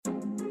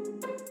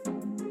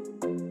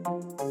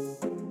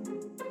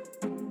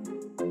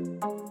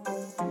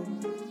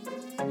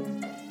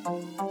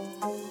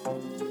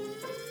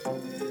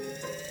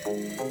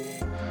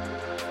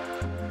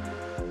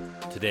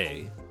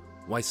Today,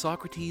 why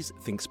Socrates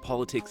thinks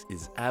politics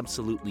is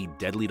absolutely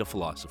deadly to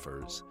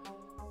philosophers,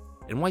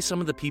 and why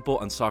some of the people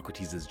on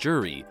Socrates'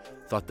 jury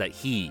thought that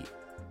he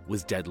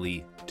was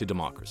deadly to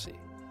democracy.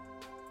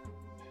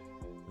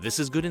 This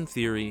is Good in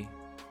Theory.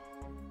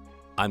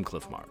 I'm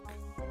Cliff Mark.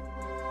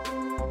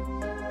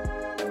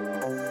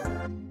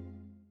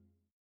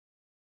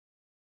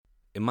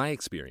 In my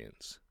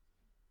experience,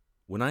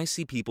 when I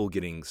see people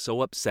getting so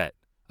upset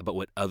about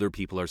what other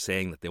people are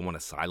saying that they want to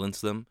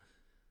silence them,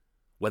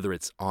 whether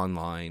it's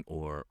online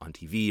or on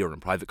TV or in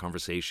private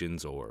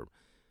conversations or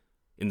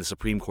in the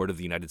Supreme Court of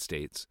the United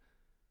States,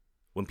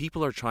 when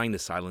people are trying to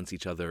silence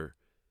each other,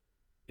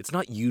 it's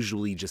not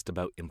usually just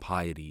about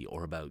impiety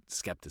or about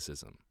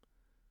skepticism.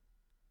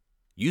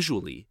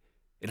 Usually,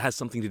 it has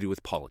something to do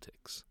with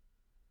politics.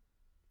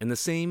 And the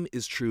same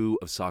is true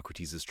of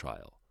Socrates'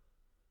 trial.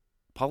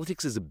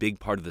 Politics is a big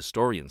part of the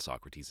story in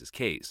Socrates'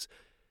 case,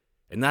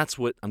 and that's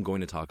what I'm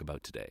going to talk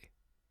about today.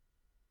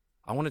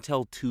 I want to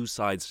tell two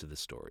sides to this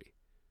story.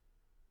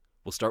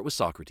 We'll start with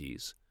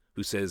Socrates,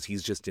 who says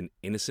he's just an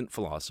innocent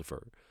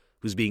philosopher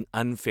who's being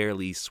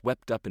unfairly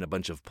swept up in a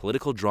bunch of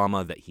political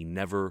drama that he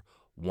never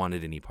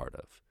wanted any part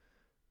of.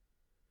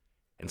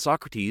 And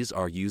Socrates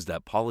argues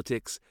that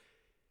politics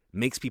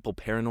makes people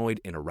paranoid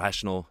and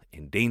irrational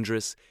and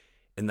dangerous,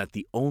 and that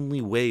the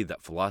only way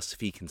that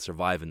philosophy can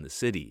survive in the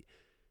city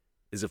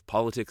is if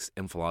politics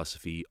and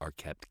philosophy are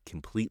kept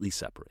completely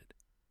separate.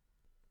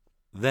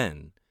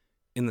 Then,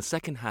 in the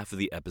second half of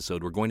the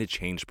episode, we're going to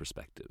change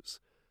perspectives.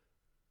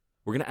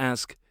 We're going to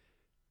ask,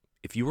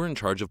 if you were in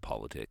charge of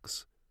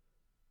politics,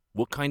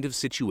 what kind of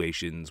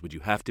situations would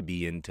you have to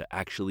be in to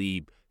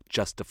actually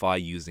justify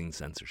using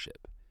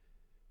censorship?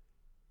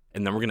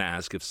 And then we're going to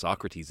ask if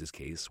Socrates'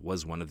 case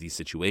was one of these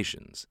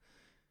situations.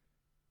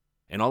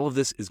 And all of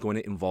this is going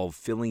to involve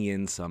filling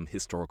in some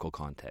historical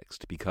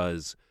context,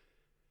 because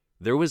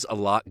there was a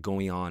lot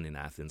going on in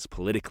Athens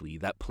politically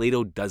that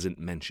Plato doesn't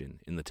mention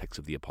in the text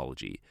of the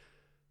Apology,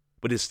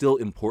 but is still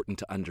important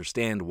to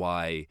understand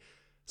why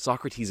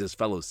Socrates'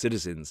 fellow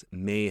citizens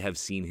may have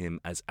seen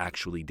him as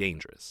actually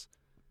dangerous.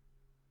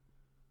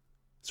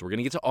 So we're going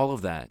to get to all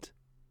of that,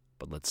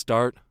 but let's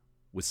start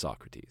with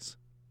Socrates.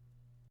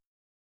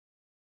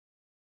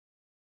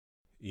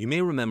 You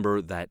may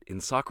remember that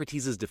in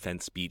Socrates'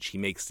 defense speech, he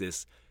makes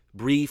this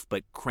brief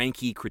but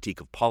cranky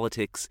critique of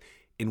politics,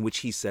 in which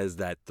he says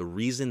that the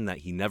reason that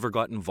he never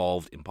got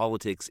involved in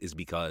politics is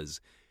because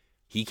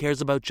he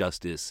cares about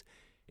justice,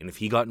 and if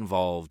he got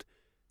involved,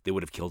 they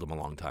would have killed him a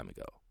long time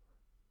ago.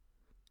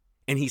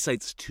 And he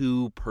cites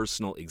two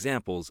personal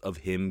examples of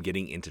him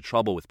getting into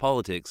trouble with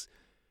politics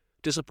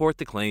to support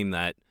the claim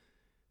that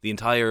the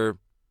entire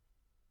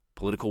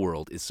political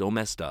world is so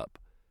messed up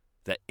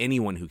that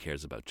anyone who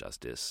cares about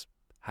justice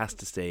has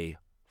to stay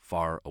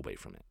far away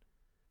from it.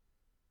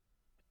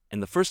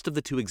 And the first of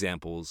the two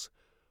examples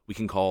we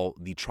can call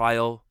the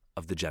trial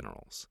of the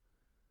generals.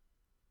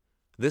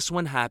 This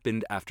one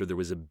happened after there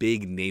was a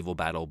big naval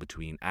battle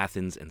between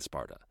Athens and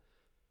Sparta.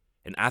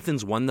 And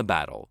Athens won the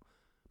battle,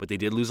 but they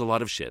did lose a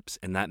lot of ships,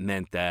 and that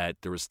meant that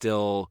there was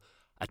still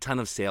a ton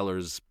of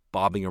sailors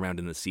bobbing around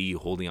in the sea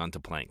holding on to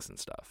planks and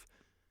stuff.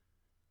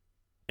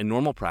 And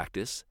normal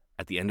practice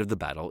at the end of the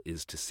battle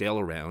is to sail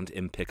around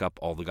and pick up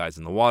all the guys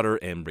in the water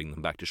and bring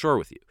them back to shore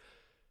with you.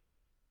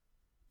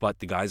 But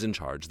the guys in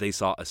charge, they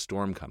saw a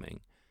storm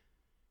coming,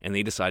 and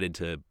they decided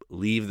to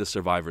leave the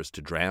survivors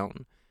to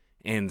drown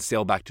and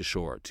sail back to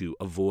shore to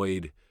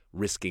avoid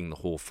risking the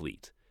whole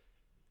fleet.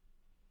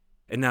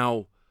 And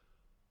now,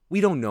 we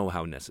don't know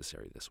how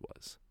necessary this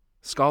was.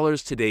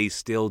 Scholars today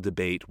still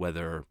debate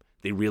whether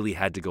they really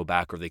had to go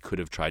back or they could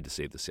have tried to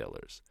save the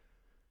sailors.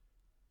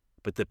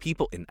 But the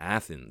people in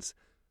Athens,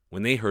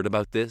 when they heard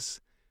about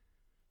this,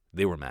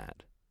 they were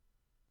mad.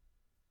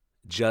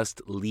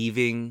 Just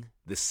leaving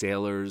the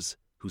sailors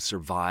who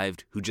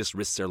survived, who just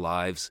risked their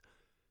lives,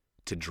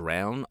 to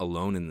drown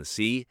alone in the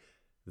sea,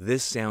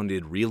 this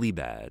sounded really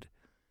bad.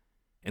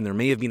 And there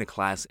may have been a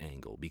class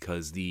angle,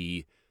 because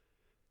the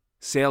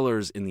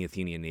sailors in the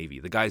Athenian Navy,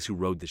 the guys who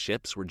rowed the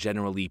ships, were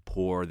generally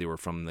poor. They were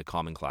from the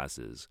common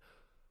classes.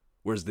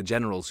 Whereas the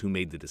generals who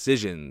made the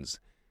decisions,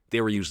 they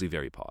were usually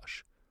very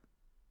posh.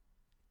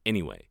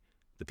 Anyway,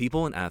 the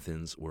people in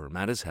Athens were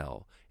mad as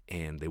hell,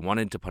 and they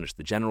wanted to punish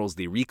the generals.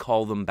 They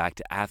recall them back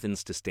to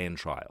Athens to stand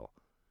trial.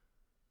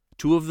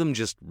 2 of them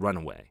just run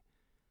away,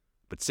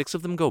 but 6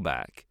 of them go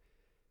back,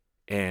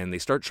 and they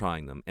start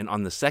trying them. And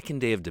on the second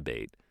day of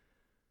debate,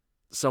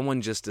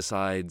 someone just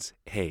decides,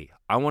 hey,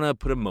 I want to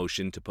put a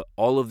motion to put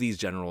all of these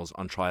generals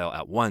on trial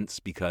at once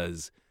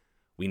because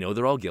we know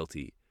they're all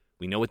guilty.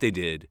 We know what they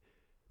did.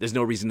 There's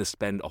no reason to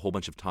spend a whole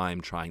bunch of time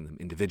trying them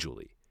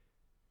individually.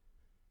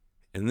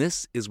 And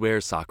this is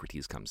where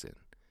Socrates comes in.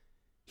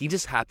 He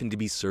just happened to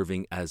be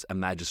serving as a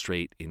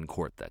magistrate in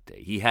court that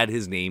day. He had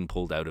his name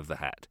pulled out of the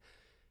hat.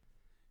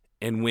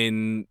 And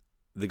when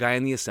the guy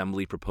in the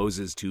assembly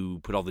proposes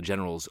to put all the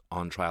generals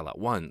on trial at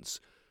once,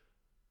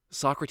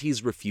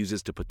 Socrates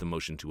refuses to put the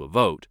motion to a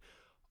vote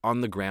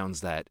on the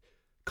grounds that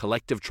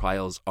collective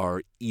trials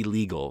are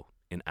illegal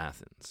in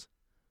Athens.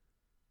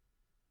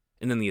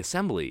 And then the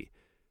assembly,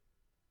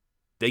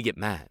 they get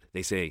mad.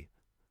 They say,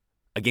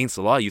 against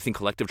the law? You think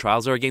collective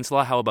trials are against the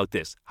law? How about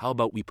this? How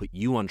about we put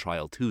you on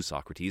trial too,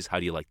 Socrates? How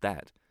do you like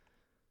that?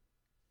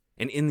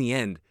 And in the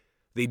end,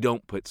 they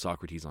don't put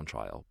Socrates on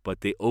trial,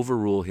 but they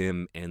overrule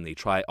him and they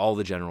try all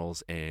the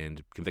generals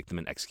and convict them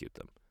and execute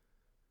them.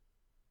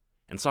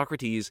 And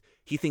Socrates,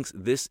 he thinks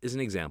this is an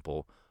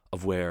example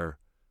of where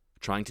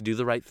trying to do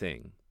the right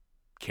thing,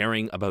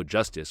 caring about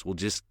justice, will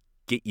just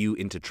get you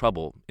into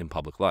trouble in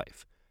public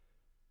life.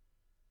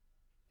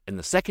 And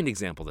the second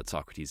example that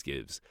Socrates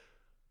gives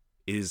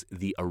is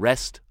the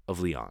arrest of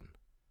Leon.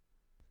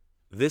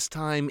 This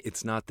time,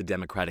 it's not the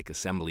Democratic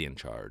Assembly in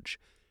charge.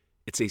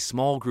 It's a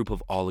small group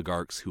of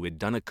oligarchs who had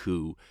done a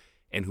coup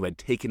and who had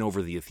taken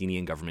over the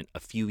Athenian government a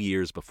few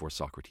years before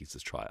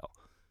Socrates' trial.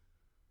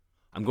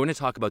 I'm going to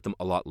talk about them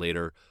a lot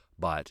later,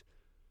 but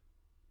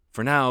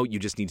for now, you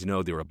just need to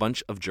know they were a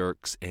bunch of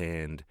jerks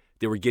and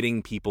they were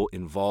getting people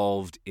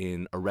involved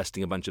in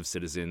arresting a bunch of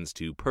citizens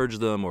to purge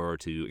them or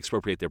to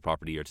expropriate their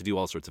property or to do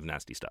all sorts of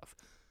nasty stuff.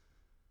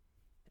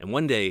 And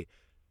one day,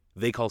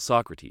 they call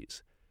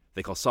Socrates.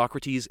 They call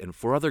Socrates and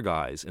 4 other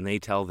guys, and they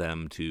tell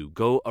them to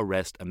go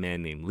arrest a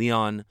man named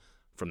Leon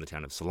from the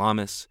town of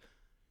Salamis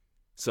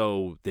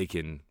so they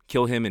can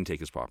kill him and take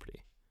his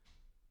property.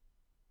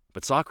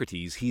 But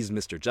Socrates, he's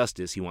Mr.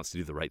 Justice. He wants to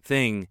do the right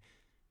thing.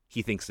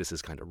 He thinks this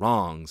is kind of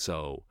wrong,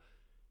 so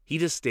he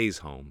just stays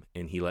home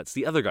and he lets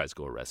the other guys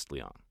go arrest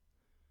Leon.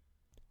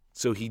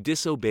 So he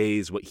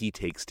disobeys what he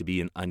takes to be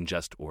an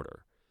unjust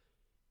order.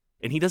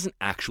 And he doesn't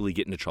actually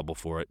get into trouble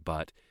for it,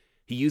 but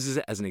he uses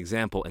it as an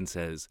example and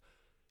says,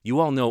 you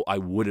all know I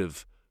would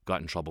have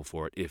gotten in trouble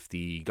for it if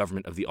the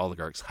government of the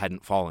oligarchs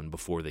hadn't fallen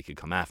before they could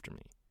come after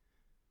me.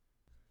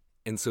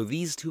 And so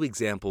these 2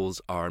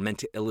 examples are meant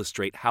to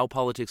illustrate how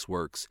politics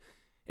works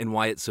and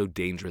why it's so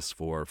dangerous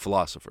for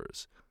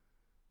philosophers.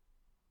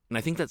 And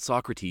I think that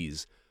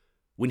Socrates,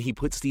 when he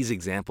puts these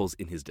examples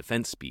in his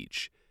defense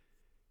speech,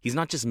 he's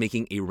not just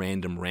making a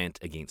random rant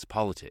against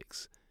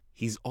politics.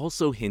 He's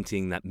also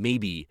hinting that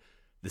maybe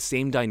the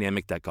same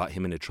dynamic that got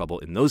him into trouble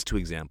in those 2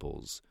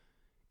 examples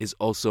is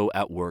also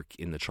at work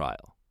in the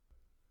trial.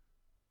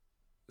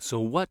 So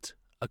what,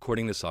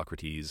 according to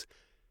Socrates,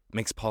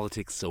 makes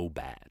politics so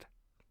bad?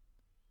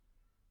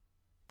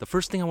 The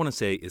first thing I want to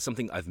say is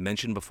something I've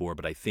mentioned before,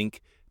 but I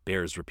think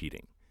bears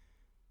repeating.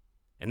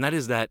 And that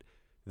is that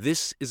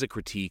this is a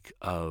critique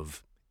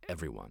of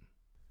everyone.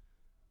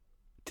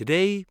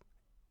 Today,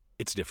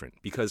 it's different,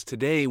 because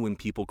today when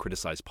people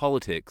criticize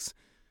politics,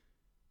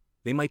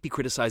 they might be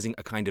criticizing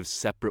a kind of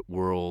separate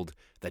world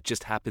that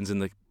just happens in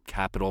the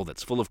capital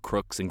that's full of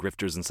crooks and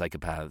grifters and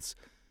psychopaths.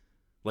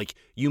 Like,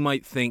 you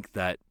might think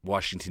that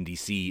Washington,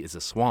 D.C. is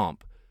a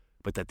swamp,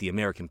 but that the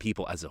American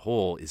people as a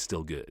whole is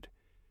still good.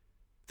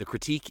 The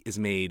critique is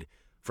made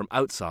from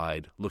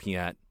outside, looking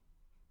at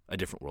a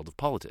different world of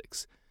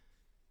politics.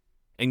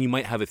 And you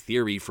might have a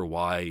theory for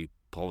why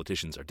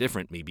politicians are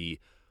different. Maybe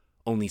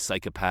only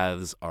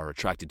psychopaths are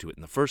attracted to it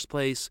in the first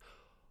place,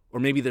 or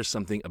maybe there's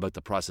something about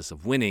the process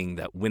of winning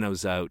that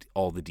winnows out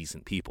all the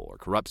decent people or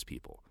corrupts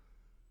people.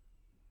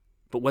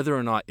 But whether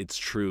or not it's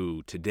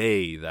true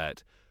today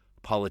that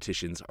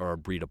politicians are a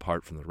breed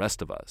apart from the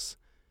rest of us,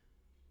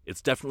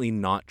 it's definitely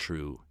not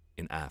true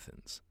in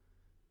Athens.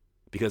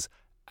 Because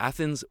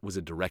Athens was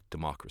a direct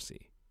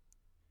democracy.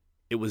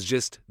 It was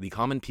just the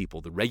common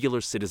people, the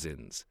regular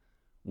citizens,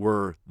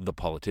 were the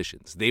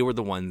politicians. They were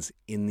the ones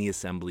in the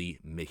assembly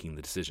making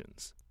the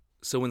decisions.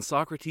 So when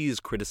Socrates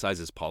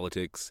criticizes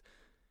politics,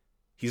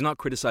 he's not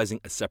criticizing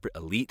a separate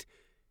elite.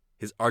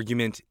 His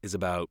argument is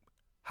about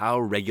how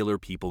regular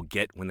people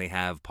get when they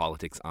have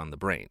politics on the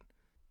brain.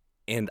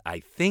 And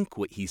I think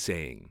what he's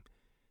saying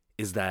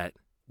is that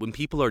when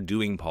people are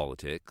doing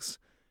politics,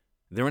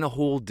 they're in a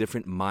whole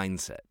different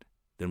mindset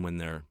than when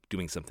they're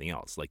doing something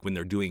else, like when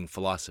they're doing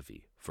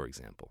philosophy, for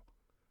example.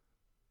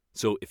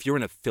 So if you're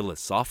in a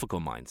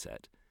philosophical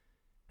mindset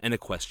and a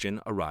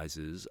question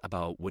arises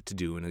about what to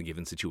do in a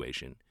given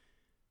situation,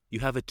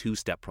 you have a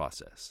 2-step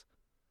process.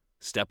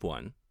 Step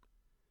 1,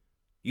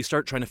 you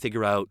start trying to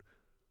figure out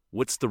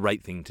what's the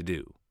right thing to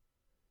do.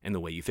 And the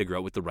way you figure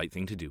out what the right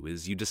thing to do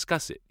is you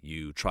discuss it.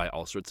 You try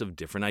all sorts of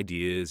different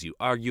ideas, you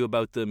argue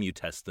about them, you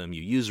test them,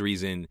 you use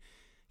reason,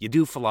 you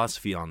do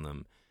philosophy on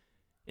them.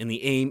 And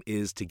the aim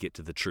is to get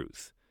to the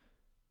truth.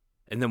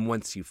 And then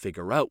once you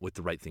figure out what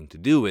the right thing to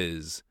do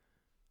is,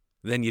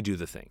 then you do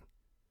the thing.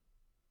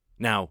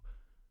 Now,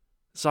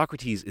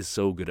 Socrates is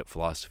so good at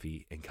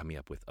philosophy and coming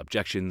up with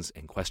objections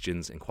and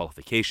questions and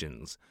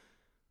qualifications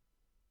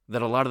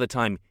that a lot of the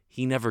time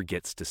he never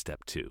gets to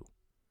step 2.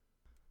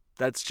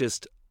 That's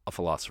just a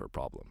philosopher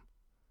problem.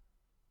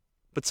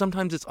 But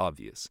sometimes it's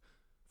obvious.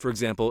 For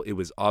example, it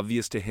was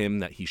obvious to him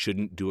that he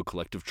shouldn't do a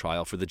collective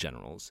trial for the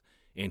generals,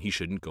 and he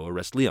shouldn't go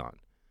arrest Leon.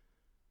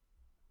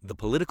 The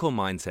political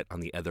mindset, on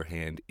the other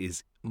hand,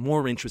 is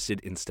more interested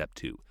in step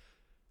 2.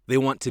 They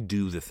want to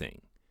do the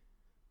thing.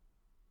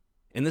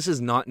 And this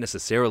is not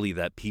necessarily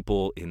that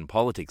people in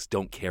politics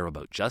don't care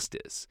about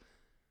justice.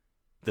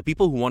 The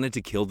people who wanted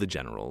to kill the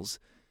generals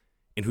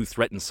and who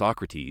threatened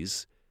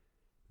Socrates,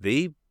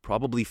 they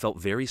probably felt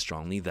very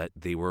strongly that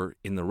they were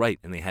in the right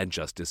and they had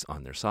justice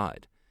on their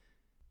side.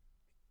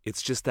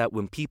 It's just that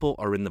when people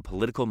are in the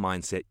political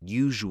mindset,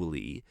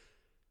 usually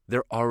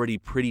they're already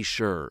pretty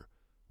sure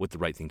what the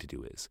right thing to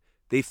do is.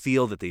 They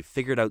feel that they've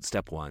figured out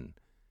step one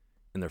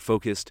and they're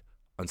focused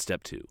on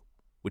step two,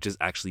 which is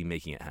actually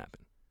making it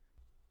happen.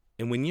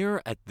 And when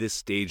you're at this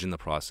stage in the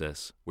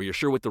process where you're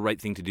sure what the right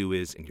thing to do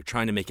is and you're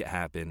trying to make it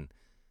happen,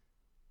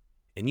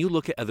 and you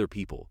look at other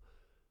people,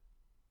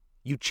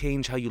 you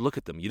change how you look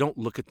at them. You don't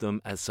look at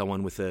them as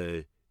someone with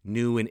a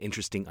new and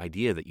interesting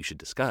idea that you should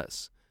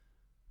discuss.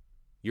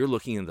 You're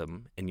looking at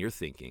them and you're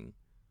thinking,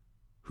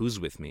 who's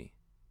with me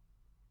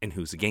and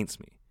who's against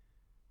me?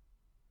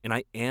 And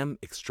I am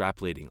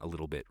extrapolating a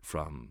little bit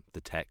from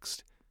the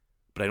text,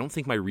 but I don't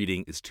think my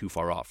reading is too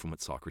far off from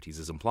what Socrates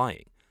is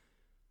implying.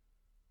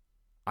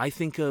 I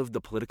think of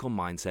the political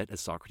mindset, as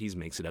Socrates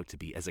makes it out to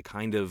be, as a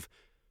kind of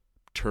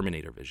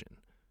Terminator vision,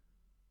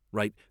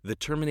 right? The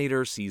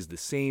Terminator sees the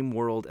same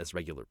world as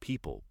regular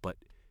people, but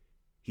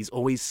he's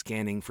always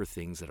scanning for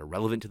things that are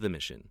relevant to the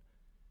mission.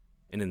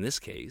 And in this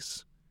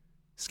case,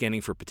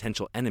 scanning for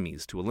potential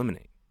enemies to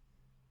eliminate.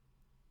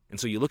 And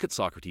so you look at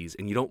Socrates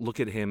and you don't look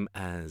at him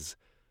as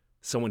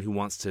someone who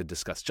wants to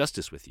discuss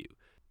justice with you.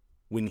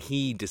 When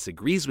he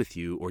disagrees with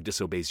you or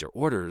disobeys your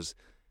orders,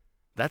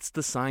 that's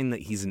the sign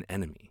that he's an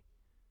enemy.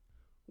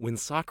 When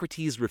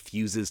Socrates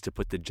refuses to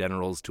put the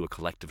generals to a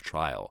collective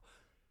trial,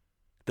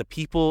 the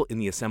people in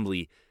the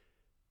assembly,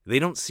 they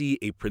don't see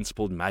a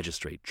principled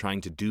magistrate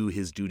trying to do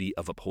his duty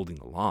of upholding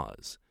the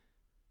laws.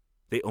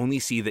 They only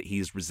see that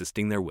he's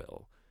resisting their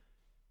will,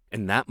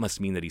 and that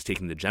must mean that he's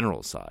taking the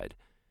general's side.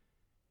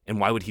 And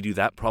why would he do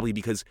that? Probably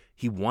because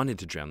he wanted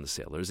to drown the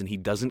sailors, and he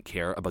doesn't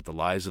care about the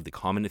lives of the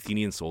common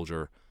Athenian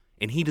soldier,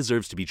 and he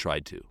deserves to be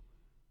tried too.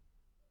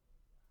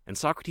 And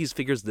Socrates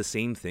figures the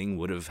same thing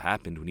would have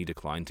happened when he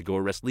declined to go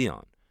arrest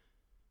Leon.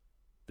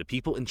 The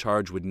people in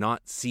charge would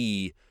not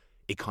see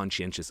a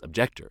conscientious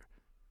objector.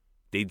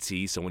 They'd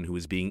see someone who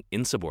was being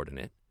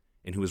insubordinate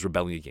and who was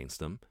rebelling against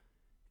them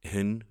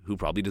and who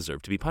probably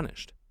deserved to be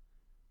punished.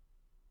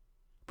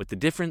 But the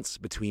difference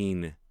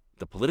between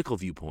the political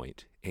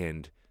viewpoint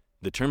and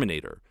the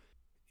Terminator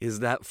is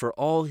that for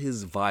all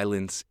his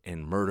violence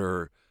and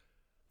murder,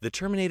 the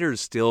Terminator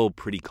is still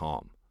pretty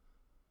calm.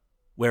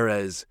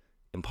 Whereas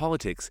in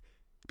politics,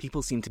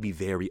 people seem to be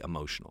very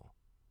emotional.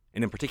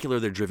 And in particular,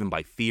 they're driven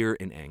by fear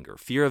and anger.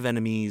 Fear of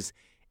enemies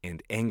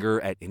and anger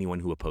at anyone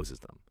who opposes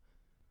them.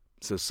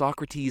 So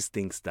Socrates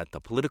thinks that the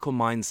political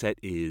mindset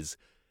is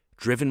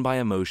driven by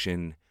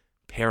emotion,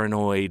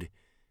 paranoid.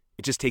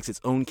 It just takes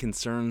its own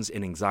concerns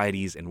and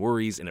anxieties and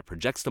worries and it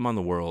projects them on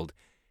the world,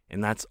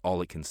 and that's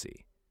all it can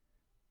see.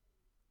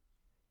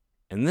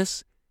 And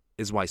this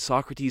is why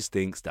Socrates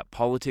thinks that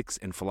politics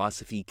and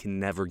philosophy can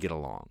never get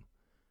along.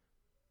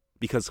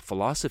 Because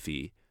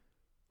philosophy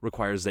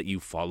requires that you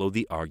follow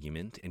the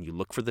argument and you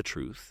look for the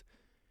truth,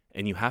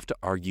 and you have to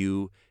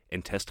argue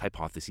and test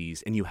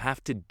hypotheses, and you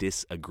have to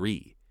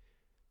disagree.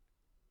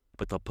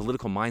 But the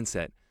political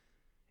mindset,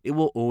 it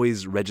will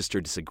always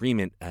register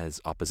disagreement as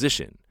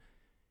opposition,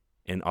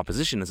 and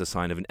opposition as a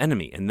sign of an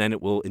enemy, and then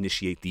it will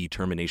initiate the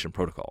termination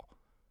protocol.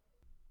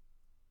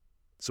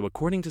 So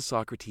according to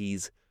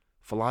Socrates,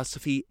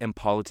 philosophy and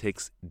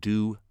politics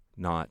do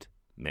not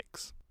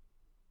mix.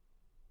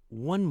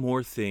 One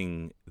more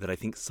thing that I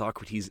think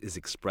Socrates is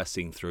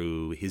expressing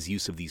through his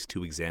use of these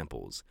two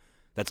examples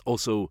that's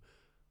also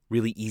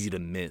really easy to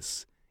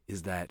miss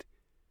is that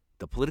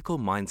the political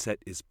mindset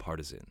is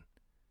partisan.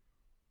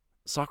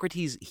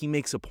 Socrates, he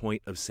makes a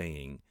point of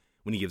saying,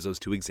 when he gives those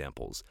two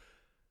examples,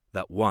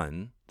 that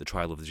one, the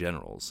trial of the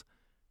generals,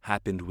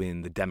 happened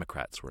when the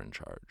Democrats were in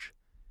charge,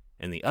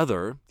 and the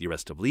other, the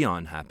arrest of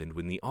Leon, happened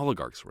when the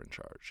oligarchs were in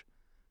charge.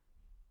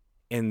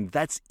 And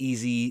that's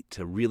easy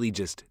to really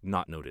just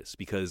not notice,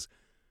 because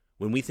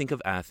when we think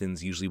of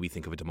Athens, usually we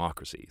think of a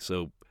democracy.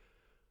 So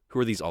who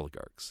are these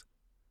oligarchs?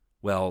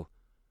 Well,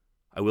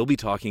 I will be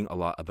talking a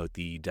lot about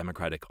the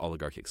democratic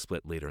oligarchic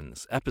split later in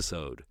this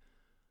episode.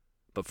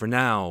 But for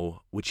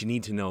now, what you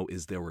need to know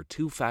is there were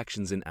two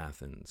factions in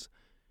Athens,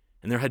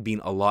 and there had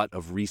been a lot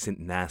of recent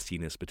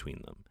nastiness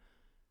between them.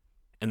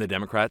 And the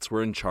Democrats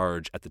were in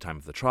charge at the time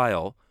of the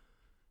trial,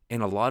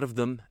 and a lot of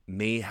them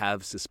may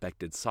have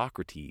suspected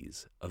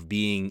Socrates of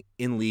being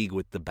in league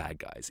with the bad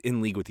guys,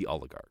 in league with the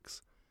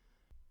oligarchs.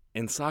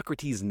 And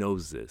Socrates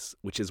knows this,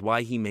 which is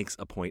why he makes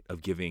a point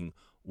of giving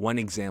one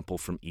example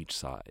from each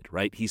side,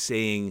 right? He's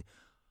saying,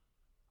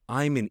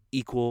 I'm an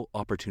equal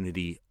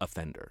opportunity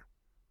offender.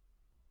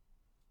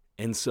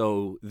 And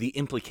so the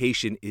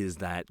implication is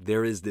that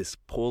there is this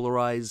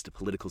polarized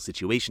political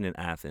situation in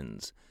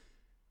Athens,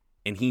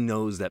 and he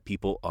knows that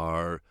people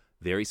are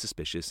very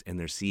suspicious and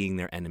they're seeing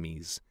their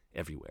enemies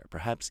everywhere,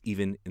 perhaps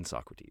even in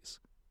Socrates.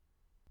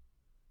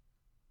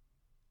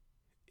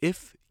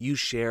 If you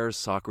share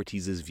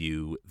Socrates'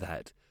 view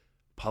that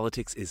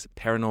politics is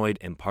paranoid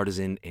and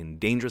partisan and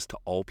dangerous to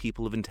all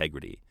people of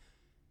integrity,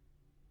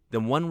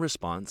 then one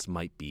response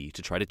might be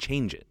to try to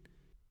change it.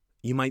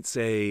 You might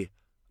say,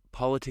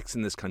 politics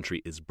in this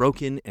country is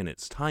broken and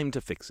it's time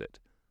to fix it.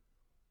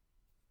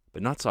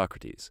 but not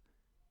Socrates.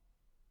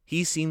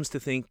 He seems to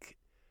think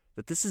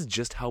that this is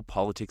just how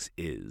politics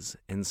is,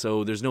 and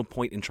so there's no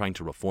point in trying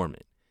to reform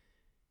it.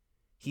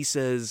 He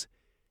says,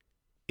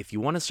 if you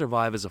want to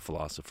survive as a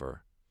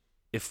philosopher,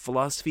 if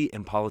philosophy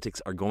and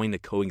politics are going to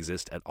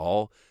coexist at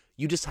all,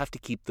 you just have to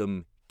keep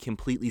them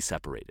completely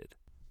separated.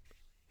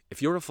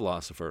 If you're a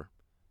philosopher,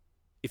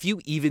 if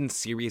you even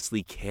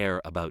seriously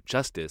care about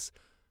justice,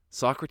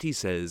 Socrates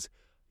says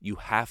you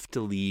have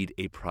to lead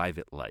a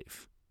private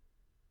life.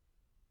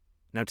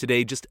 Now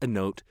today, just a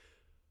note,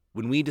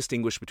 when we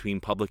distinguish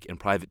between public and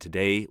private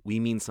today, we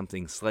mean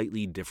something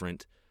slightly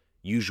different,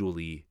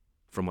 usually,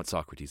 from what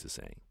Socrates is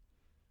saying.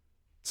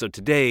 So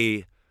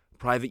today,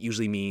 private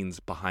usually means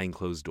behind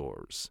closed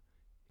doors,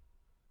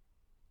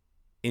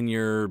 in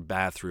your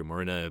bathroom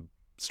or in a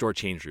store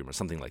change room or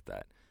something like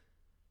that.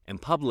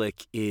 And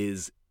public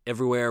is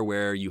everywhere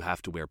where you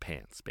have to wear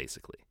pants,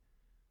 basically.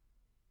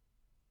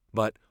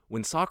 But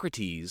when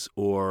Socrates,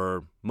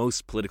 or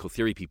most political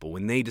theory people,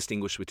 when they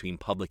distinguish between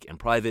public and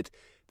private,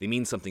 they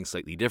mean something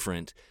slightly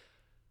different,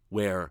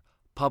 where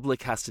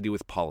public has to do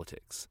with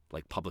politics,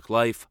 like public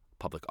life,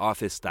 public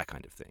office, that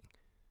kind of thing.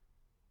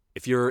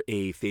 If you're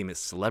a famous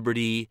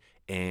celebrity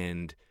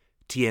and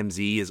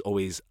TMZ is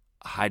always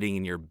hiding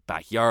in your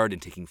backyard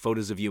and taking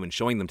photos of you and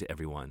showing them to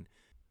everyone,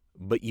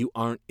 but you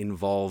aren't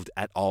involved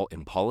at all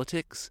in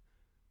politics,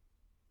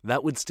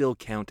 that would still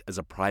count as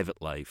a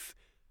private life,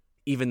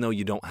 even though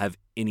you don't have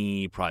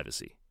any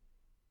privacy.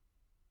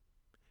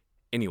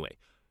 Anyway,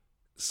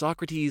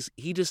 Socrates,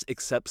 he just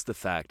accepts the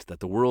fact that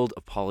the world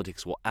of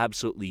politics will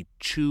absolutely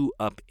chew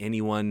up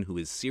anyone who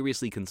is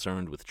seriously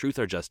concerned with truth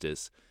or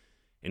justice,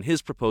 and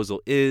his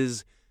proposal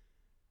is,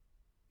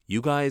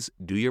 you guys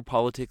do your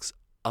politics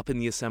up in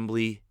the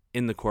assembly,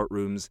 in the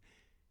courtrooms,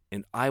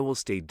 and I will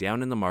stay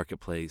down in the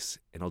marketplace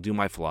and I'll do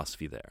my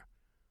philosophy there.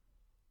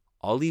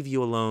 I'll leave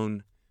you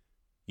alone,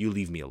 you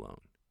leave me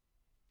alone.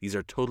 These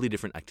are totally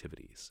different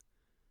activities.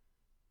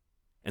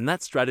 And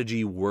that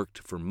strategy worked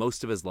for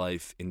most of his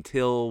life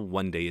until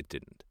one day it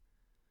didn't.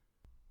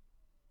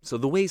 So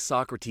the way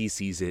Socrates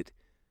sees it,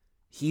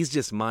 he's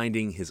just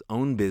minding his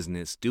own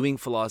business, doing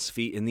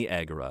philosophy in the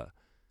agora,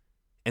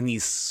 and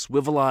these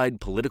swivel-eyed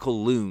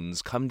political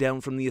loons come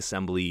down from the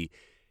assembly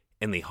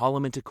and they haul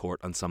him into court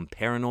on some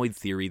paranoid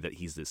theory that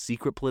he's the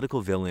secret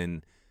political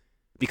villain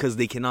because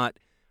they cannot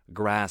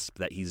grasp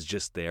that he's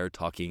just there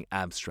talking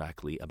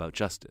abstractly about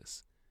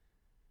justice.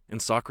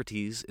 And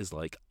Socrates is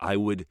like, I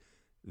would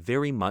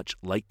very much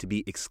like to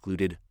be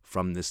excluded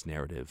from this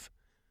narrative,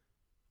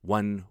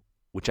 one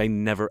which I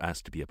never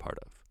asked to be a part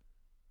of.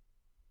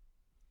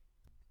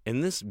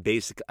 And this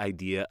basic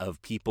idea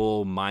of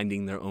people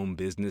minding their own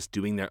business,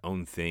 doing their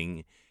own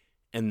thing,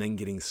 and then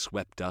getting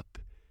swept up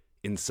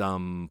in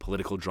some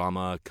political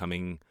drama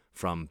coming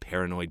from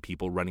paranoid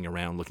people running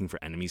around looking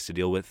for enemies to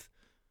deal with,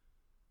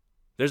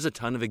 there's a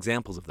ton of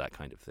examples of that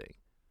kind of thing.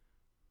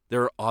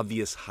 There are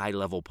obvious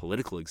high-level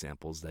political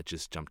examples that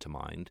just jump to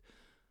mind.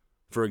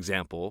 For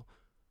example,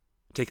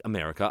 take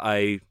America.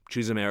 I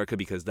choose America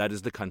because that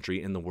is the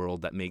country in the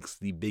world that makes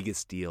the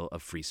biggest deal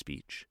of free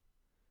speech.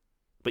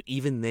 But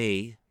even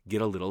they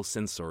get a little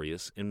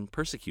censorious and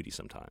persecutey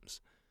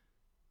sometimes.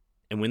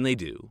 And when they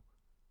do,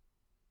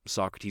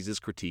 Socrates'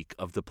 critique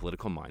of the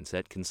political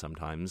mindset can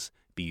sometimes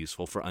be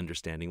useful for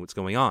understanding what's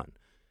going on.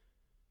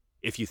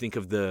 If you think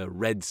of the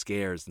Red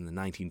Scares in the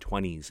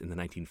 1920s and the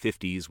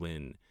 1950s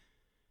when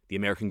the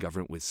American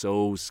government was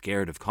so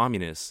scared of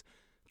communists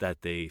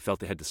that they felt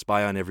they had to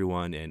spy on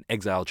everyone and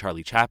exile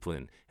Charlie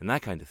Chaplin and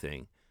that kind of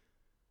thing,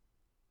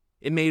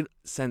 it made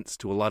sense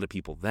to a lot of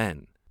people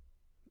then.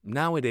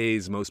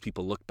 Nowadays, most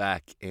people look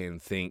back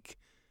and think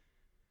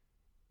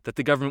that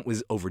the government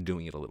was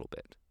overdoing it a little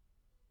bit.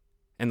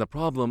 And the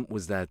problem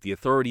was that the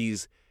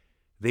authorities,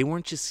 they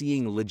weren't just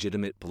seeing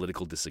legitimate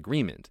political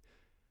disagreement.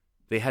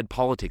 They had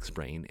politics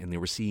brain, and they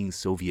were seeing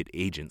Soviet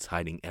agents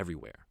hiding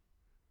everywhere.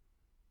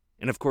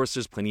 And of course,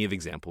 there's plenty of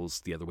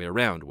examples the other way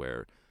around,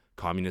 where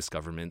communist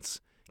governments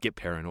get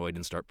paranoid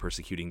and start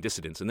persecuting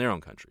dissidents in their own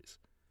countries.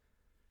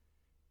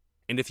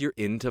 And if you're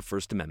into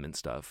First Amendment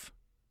stuff,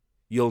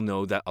 you'll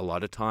know that a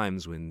lot of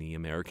times when the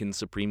American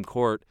Supreme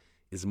Court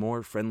is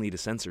more friendly to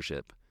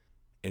censorship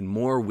and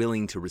more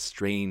willing to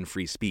restrain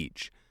free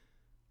speech,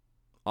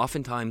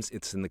 oftentimes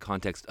it's in the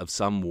context of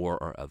some war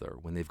or other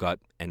when they've got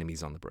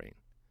enemies on the brain.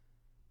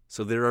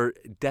 So there are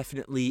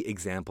definitely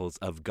examples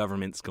of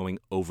governments going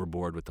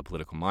overboard with the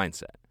political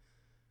mindset.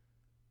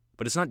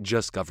 But it's not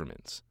just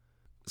governments.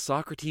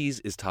 Socrates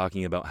is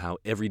talking about how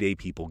everyday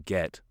people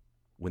get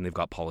when they've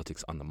got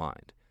politics on the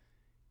mind.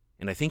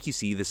 And I think you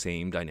see the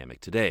same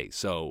dynamic today.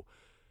 So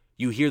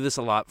you hear this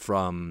a lot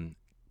from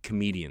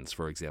comedians,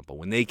 for example,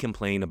 when they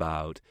complain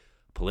about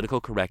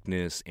political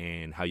correctness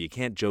and how you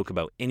can't joke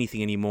about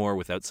anything anymore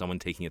without someone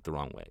taking it the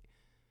wrong way.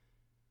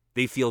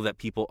 They feel that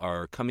people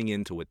are coming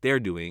into what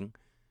they're doing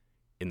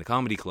in the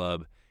comedy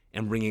club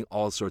and bringing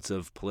all sorts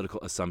of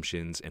political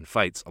assumptions and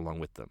fights along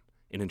with them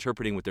and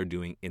interpreting what they're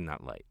doing in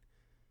that light.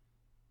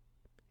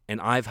 And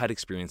I've had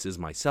experiences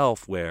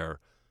myself where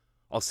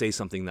I'll say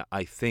something that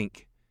I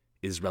think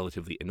is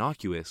relatively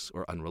innocuous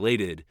or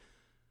unrelated,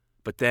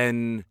 but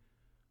then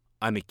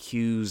I'm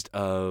accused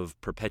of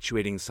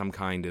perpetuating some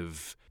kind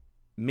of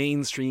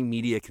mainstream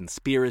media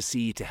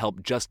conspiracy to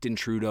help Justin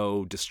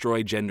Trudeau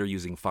destroy gender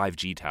using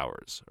 5G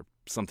towers, or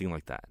something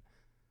like that.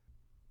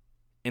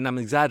 And I'm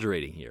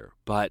exaggerating here,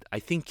 but I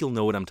think you'll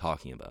know what I'm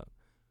talking about.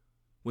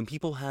 When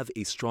people have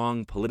a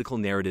strong political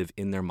narrative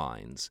in their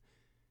minds,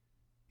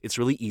 it's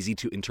really easy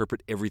to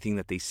interpret everything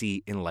that they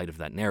see in light of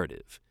that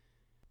narrative.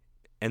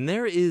 And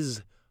there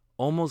is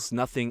almost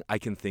nothing I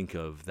can think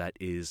of that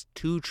is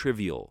too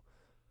trivial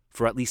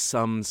for at least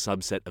some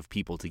subset of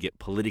people to get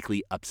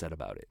politically upset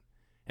about it,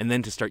 and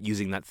then to start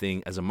using that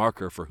thing as a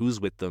marker for who's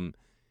with them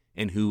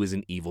and who is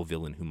an evil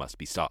villain who must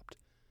be stopped.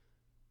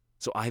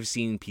 So I've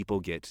seen people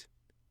get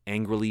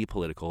angrily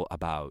political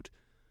about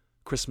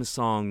Christmas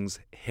songs,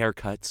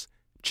 haircuts,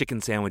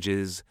 chicken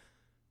sandwiches,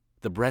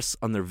 the breasts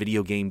on their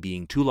video game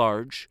being too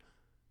large,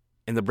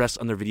 and the breasts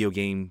on their video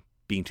game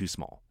being too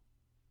small.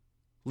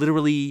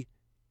 Literally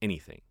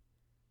anything.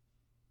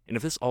 And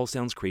if this all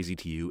sounds crazy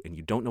to you and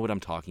you don't know what I'm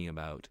talking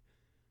about,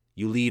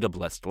 you lead a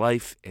blessed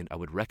life, and I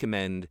would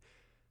recommend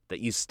that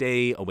you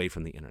stay away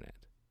from the internet.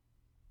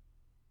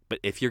 But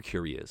if you're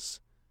curious,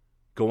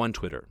 go on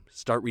Twitter,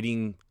 start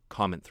reading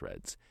comment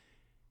threads,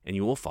 and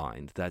you will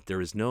find that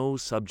there is no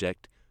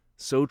subject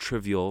so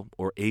trivial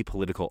or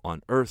apolitical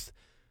on earth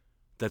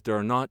that there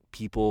are not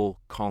people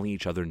calling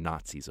each other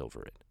Nazis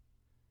over it.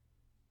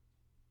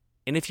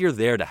 And if you're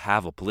there to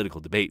have a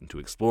political debate and to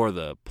explore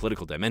the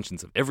political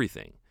dimensions of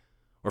everything,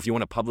 or if you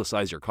want to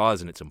publicize your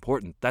cause and it's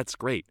important, that's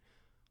great.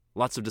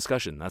 Lots of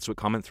discussion. That's what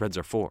comment threads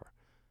are for.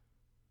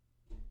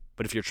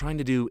 But if you're trying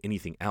to do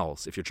anything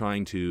else, if you're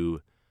trying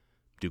to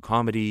do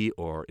comedy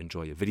or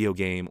enjoy a video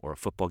game or a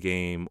football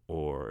game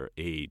or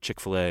a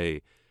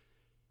Chick-fil-A,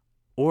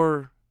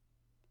 or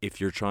if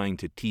you're trying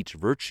to teach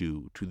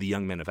virtue to the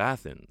young men of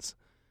Athens,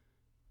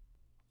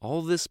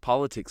 all this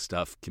politics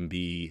stuff can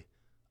be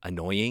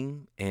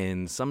annoying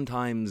and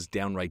sometimes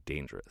downright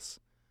dangerous.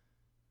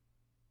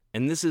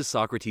 And this is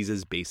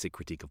Socrates' basic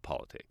critique of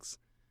politics.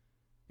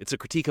 It's a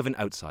critique of an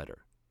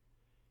outsider.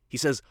 He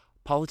says,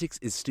 politics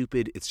is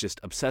stupid, it's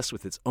just obsessed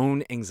with its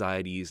own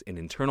anxieties and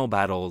internal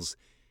battles,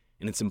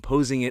 and it's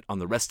imposing it on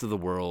the rest of the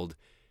world,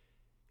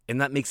 and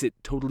that makes it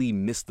totally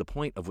miss the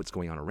point of what's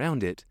going on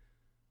around it,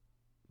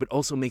 but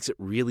also makes it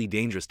really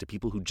dangerous to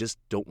people who just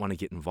don't want to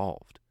get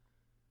involved.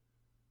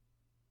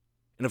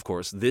 And of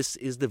course, this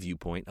is the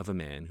viewpoint of a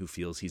man who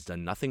feels he's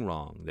done nothing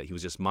wrong, that he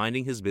was just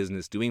minding his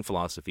business, doing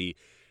philosophy,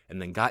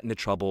 and then got into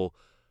trouble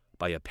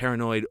by a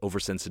paranoid,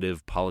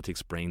 oversensitive,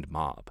 politics-brained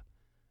mob.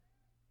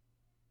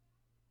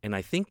 And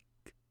I think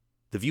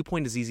the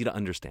viewpoint is easy to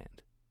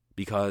understand,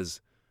 because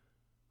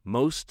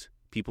most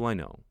people I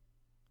know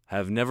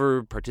have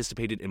never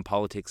participated in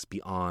politics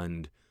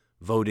beyond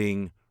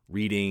voting,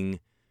 reading,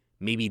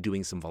 maybe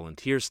doing some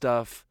volunteer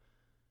stuff,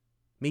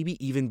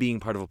 maybe even being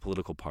part of a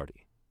political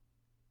party.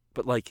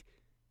 But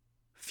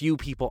few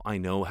people I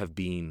know have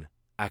been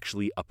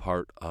actually a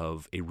part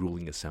of a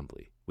ruling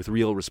assembly with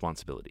real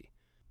responsibility.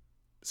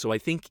 So I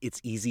think it's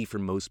easy for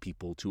most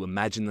people to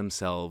imagine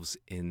themselves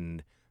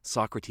in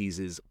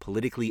Socrates'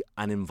 politically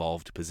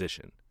uninvolved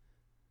position.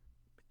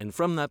 And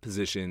from that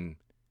position,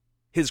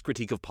 his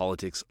critique of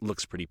politics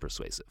looks pretty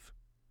persuasive.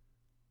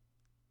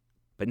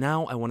 But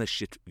now I want to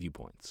shift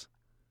viewpoints.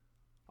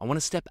 I want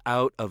to step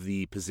out of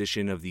the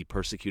position of the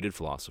persecuted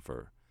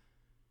philosopher,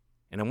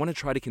 and I want to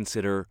try to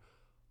consider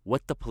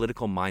what the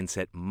political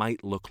mindset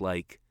might look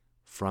like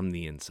from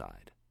the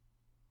inside.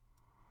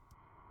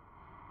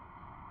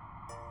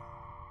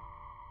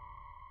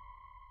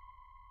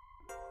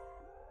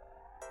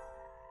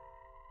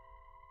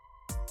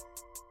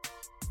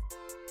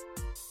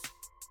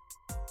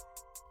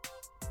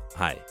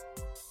 Hi,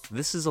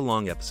 this is a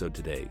long episode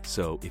today,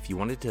 so if you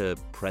wanted to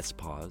press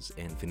pause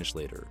and finish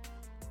later,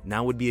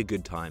 now would be a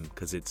good time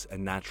because it's a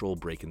natural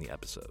break in the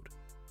episode.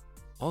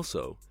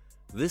 Also,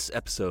 this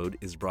episode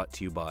is brought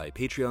to you by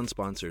Patreon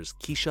sponsors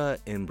Keisha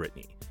and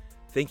Brittany.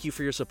 Thank you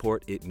for your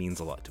support, it means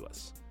a lot to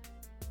us.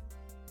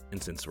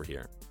 And since we're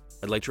here,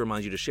 I'd like to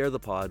remind you to share the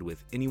pod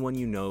with anyone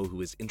you know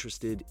who is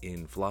interested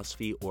in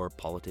philosophy or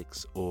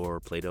politics or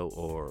Plato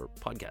or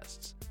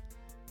podcasts.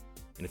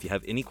 And if you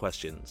have any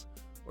questions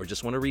or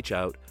just want to reach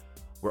out,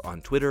 we're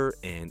on Twitter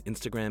and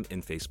Instagram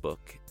and Facebook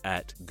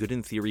at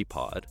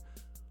goodintheorypod,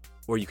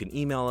 or you can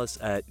email us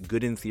at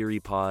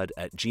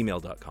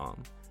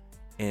goodintheorypod@gmail.com.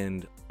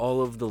 And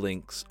all of the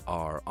links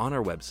are on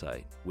our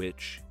website,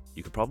 which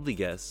you could probably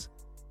guess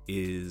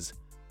is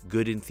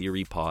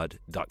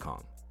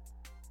goodintheorypod.com.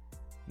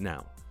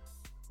 Now,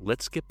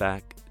 let's get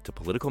back to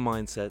political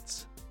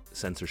mindsets,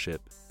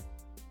 censorship,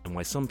 and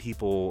why some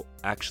people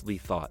actually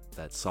thought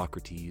that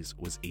Socrates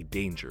was a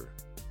danger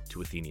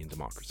to Athenian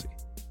democracy.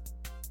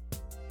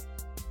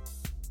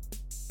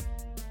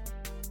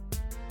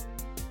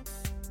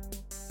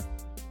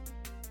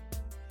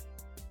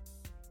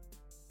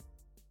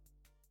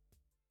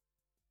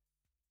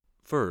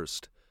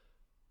 First,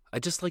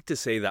 I'd just like to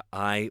say that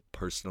I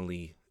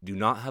personally do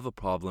not have a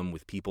problem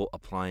with people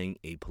applying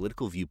a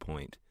political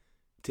viewpoint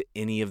to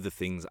any of the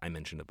things I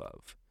mentioned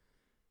above.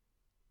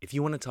 If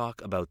you want to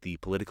talk about the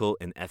political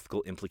and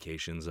ethical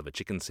implications of a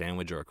chicken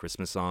sandwich or a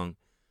Christmas song,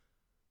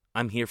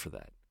 I'm here for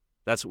that.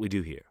 That's what we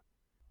do here.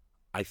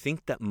 I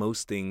think that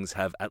most things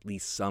have at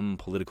least some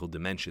political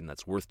dimension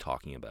that's worth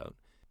talking about.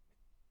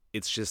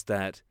 It's just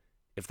that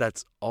if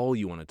that's all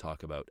you want to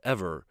talk about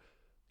ever,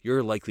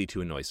 you're likely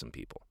to annoy some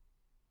people.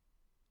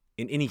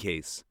 In any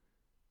case,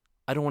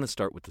 I don't want to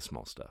start with the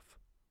small stuff.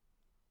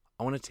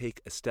 I want to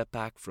take a step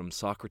back from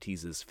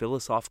Socrates'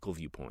 philosophical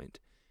viewpoint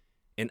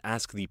and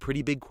ask the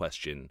pretty big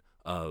question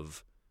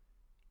of,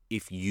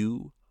 if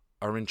you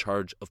are in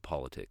charge of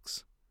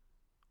politics,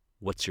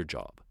 what's your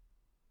job?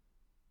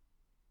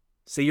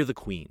 Say you're the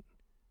queen,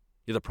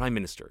 you're the prime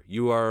minister,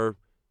 you are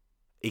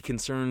a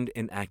concerned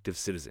and active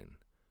citizen.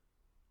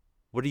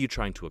 What are you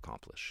trying to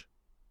accomplish?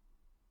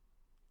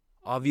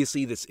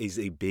 Obviously, this is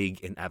a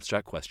big and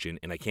abstract question,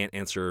 and I can't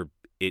answer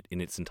it in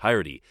its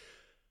entirety.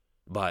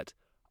 But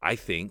I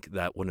think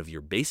that one of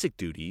your basic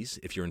duties,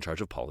 if you're in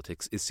charge of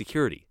politics, is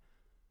security.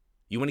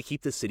 You want to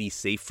keep the city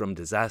safe from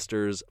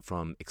disasters,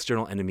 from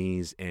external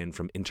enemies, and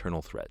from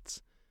internal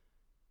threats.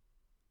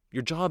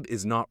 Your job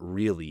is not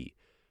really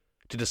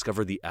to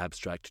discover the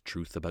abstract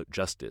truth about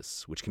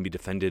justice, which can be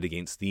defended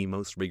against the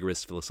most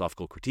rigorous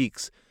philosophical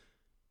critiques.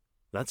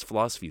 That's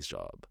philosophy's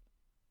job.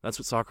 That's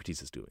what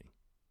Socrates is doing.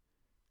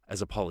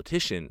 As a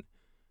politician,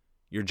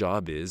 your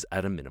job is,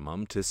 at a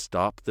minimum, to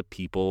stop the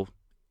people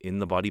in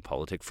the body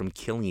politic from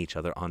killing each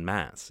other en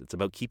masse. It's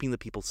about keeping the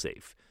people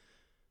safe.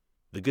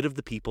 The good of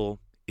the people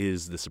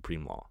is the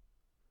supreme law.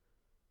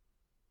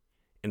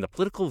 And the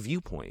political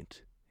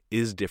viewpoint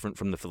is different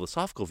from the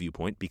philosophical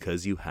viewpoint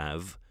because you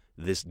have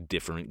this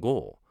different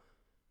goal.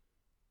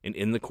 And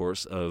in the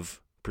course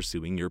of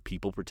pursuing your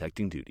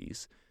people-protecting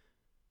duties,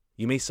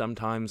 you may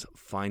sometimes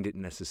find it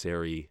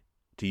necessary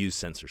to use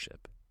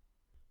censorship,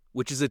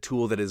 which is a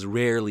tool that is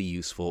rarely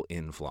useful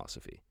in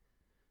philosophy.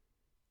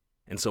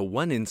 And so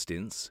one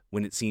instance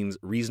when it seems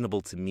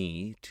reasonable to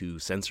me to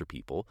censor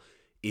people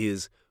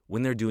is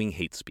when they're doing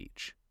hate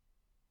speech.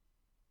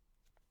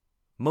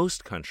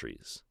 Most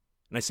countries,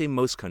 and I say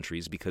most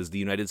countries because the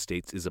United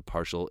States is a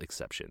partial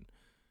exception,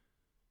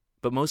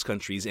 but most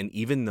countries, and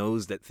even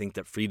those that think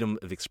that freedom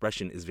of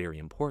expression is very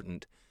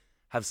important,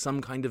 have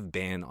some kind of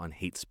ban on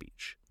hate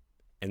speech.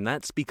 And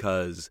that's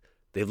because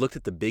they've looked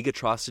at the big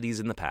atrocities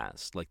in the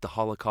past, like the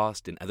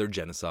Holocaust and other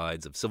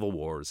genocides of civil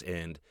wars,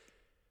 and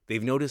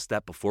they've noticed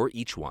that before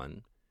each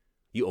one,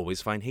 you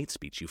always find hate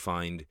speech. You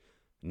find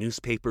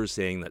newspapers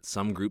saying that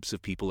some groups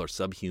of people are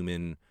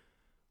subhuman,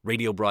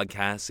 radio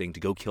broadcasts saying to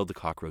go kill the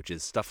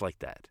cockroaches, stuff like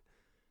that.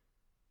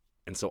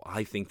 And so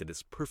I think that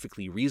it's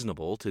perfectly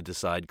reasonable to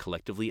decide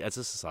collectively as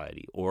a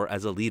society or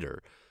as a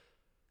leader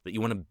that you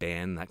want to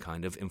ban that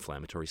kind of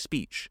inflammatory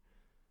speech.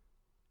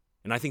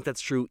 And I think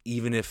that's true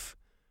even if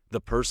the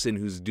person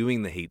who's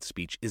doing the hate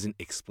speech isn't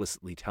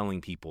explicitly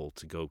telling people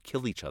to go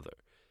kill each other.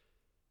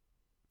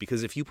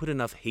 Because if you put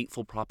enough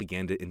hateful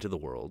propaganda into the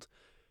world,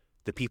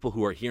 the people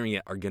who are hearing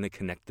it are going to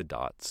connect the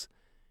dots,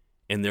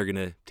 and they're going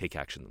to take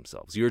action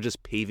themselves. You're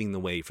just paving the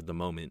way for the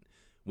moment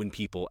when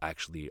people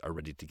actually are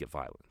ready to get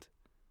violent.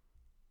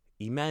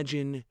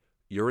 Imagine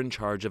you're in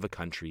charge of a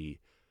country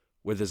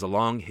where there's a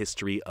long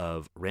history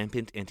of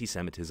rampant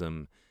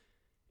anti-Semitism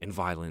and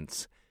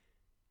violence,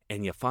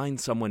 and you find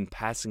someone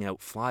passing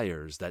out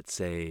flyers that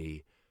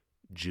say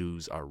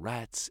Jews are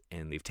rats,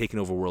 and they've taken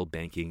over world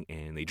banking,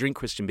 and they drink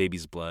Christian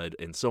babies' blood,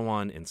 and so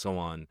on and so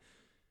on.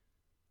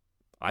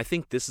 I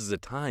think this is a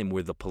time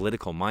where the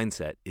political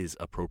mindset is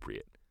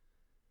appropriate.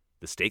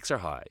 The stakes are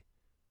high.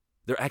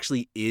 There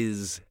actually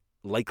is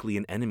likely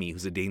an enemy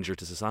who's a danger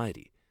to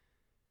society.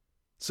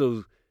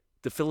 So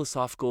the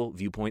philosophical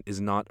viewpoint is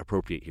not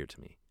appropriate here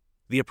to me.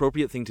 The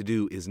appropriate thing to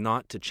do is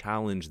not to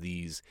challenge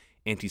these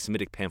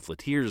anti-Semitic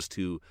pamphleteers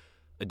to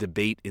a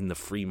debate in the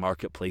free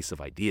marketplace of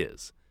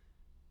ideas.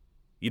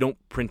 You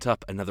don't print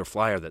up another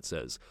flyer that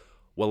says,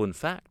 well, in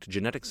fact,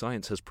 genetic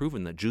science has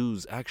proven that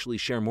Jews actually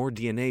share more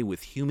DNA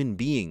with human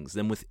beings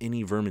than with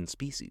any vermin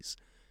species.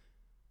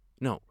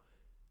 No.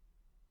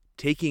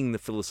 Taking the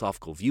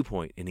philosophical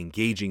viewpoint and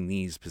engaging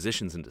these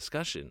positions in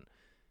discussion,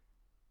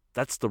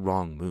 that's the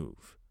wrong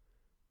move.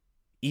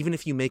 Even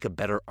if you make a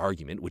better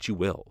argument, which you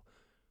will,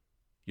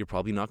 you're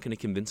probably not going to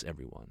convince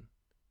everyone.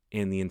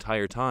 And the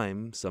entire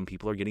time, some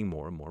people are getting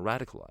more and more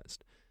radicalized.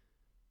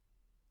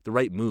 The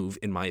right move,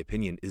 in my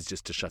opinion, is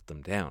just to shut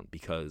them down,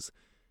 because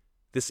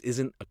this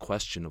isn't a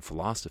question of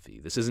philosophy.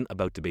 This isn't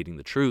about debating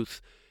the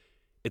truth.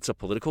 It's a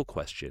political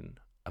question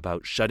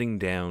about shutting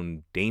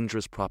down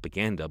dangerous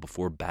propaganda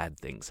before bad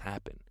things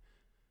happen.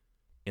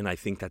 And I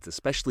think that's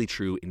especially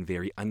true in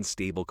very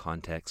unstable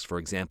contexts. For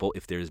example,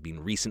 if there's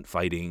been recent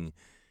fighting,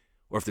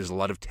 or if there's a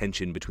lot of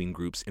tension between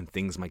groups and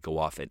things might go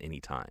off at any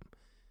time.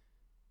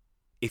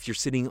 If you're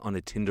sitting on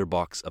a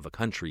tinderbox of a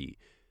country,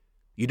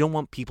 you don't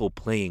want people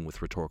playing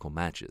with rhetorical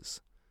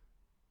matches.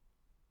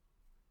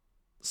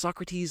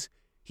 Socrates,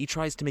 he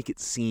tries to make it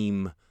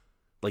seem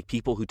like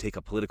people who take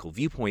a political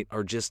viewpoint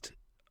are just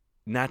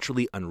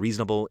naturally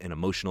unreasonable and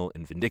emotional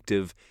and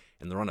vindictive,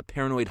 and they're on a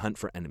paranoid hunt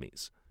for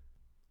enemies.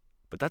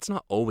 But that's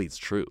not always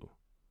true.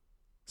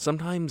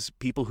 Sometimes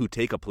people who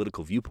take a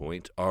political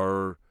viewpoint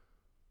are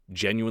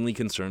genuinely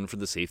concerned for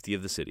the safety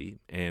of the city,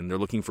 and they're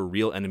looking for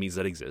real enemies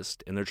that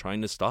exist, and they're trying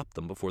to stop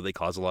them before they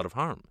cause a lot of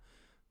harm.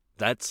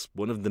 That's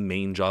one of the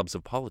main jobs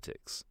of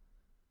politics.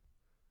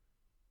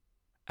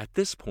 At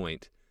this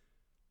point,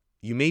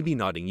 you may be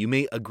nodding, you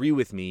may agree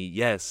with me,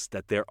 yes,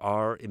 that there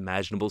are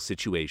imaginable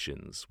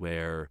situations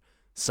where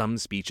some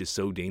speech is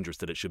so dangerous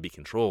that it should be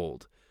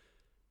controlled.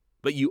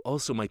 But you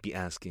also might be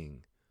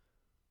asking,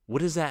 what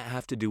does that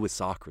have to do with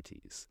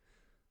Socrates?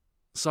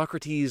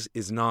 Socrates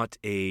is not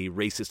a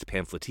racist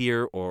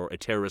pamphleteer or a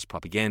terrorist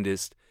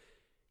propagandist.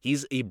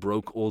 He's a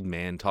broke old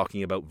man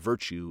talking about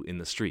virtue in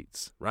the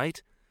streets,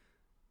 right?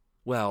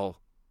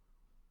 Well,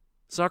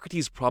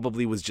 Socrates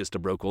probably was just a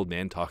broke old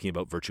man talking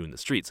about virtue in the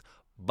streets.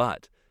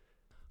 But,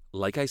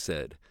 like I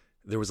said,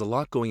 there was a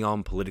lot going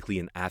on politically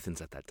in Athens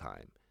at that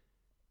time.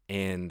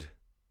 And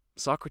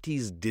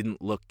Socrates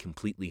didn't look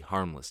completely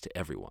harmless to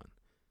everyone.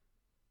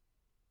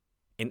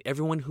 And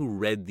everyone who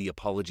read the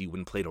Apology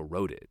when Plato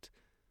wrote it,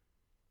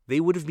 they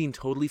would have been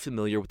totally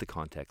familiar with the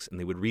context, and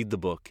they would read the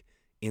book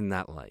in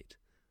that light.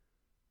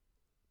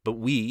 But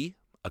we,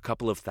 a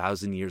couple of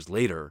thousand years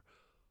later,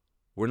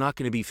 we're not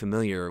going to be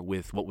familiar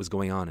with what was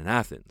going on in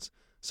Athens.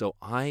 So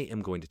I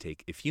am going to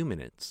take a few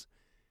minutes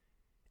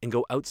and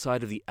go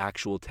outside of the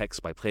actual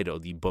text by Plato,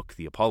 the book,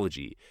 the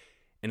Apology,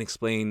 and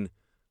explain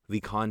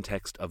the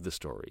context of the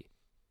story.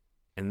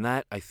 And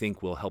that, I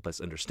think, will help us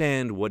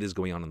understand what is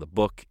going on in the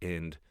book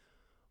and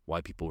why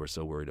people were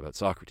so worried about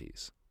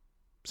Socrates.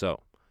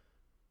 So,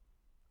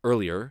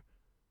 earlier,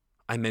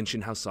 I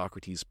mentioned how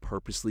Socrates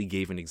purposely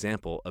gave an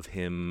example of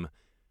him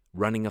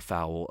running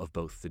afoul of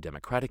both the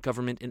democratic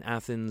government in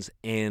Athens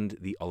and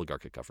the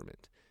oligarchic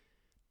government,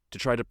 to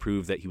try to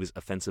prove that he was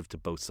offensive to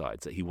both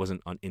sides, that he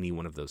wasn't on any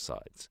one of those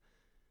sides.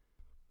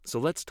 So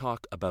let's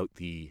talk about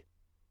the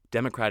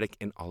democratic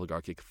and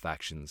oligarchic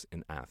factions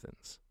in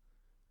Athens.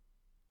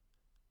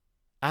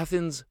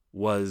 Athens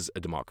was a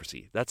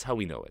democracy. That's how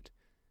we know it.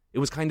 It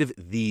was kind of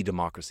the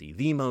democracy,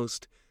 the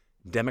most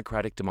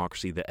democratic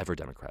democracy that ever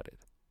democrated.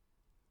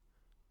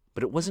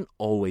 But it wasn't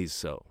always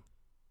so.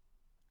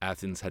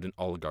 Athens had an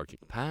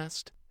oligarchic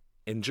past,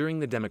 and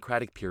during the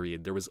democratic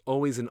period, there was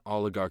always an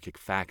oligarchic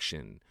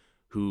faction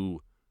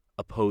who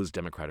opposed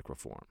democratic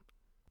reform.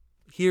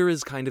 Here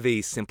is kind of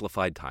a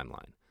simplified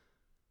timeline.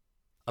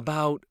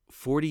 About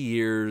 40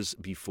 years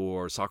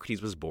before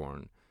Socrates was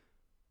born,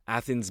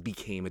 Athens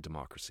became a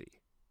democracy.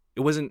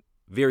 It wasn't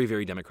very,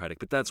 very democratic,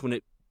 but that's when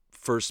it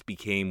first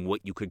became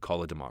what you could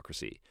call a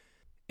democracy.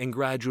 And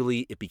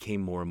gradually, it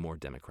became more and more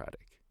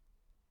democratic.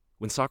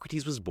 When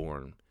Socrates was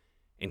born,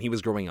 and he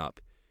was growing up,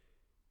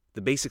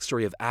 the basic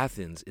story of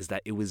Athens is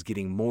that it was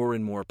getting more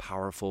and more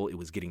powerful, it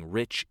was getting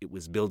rich, it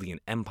was building an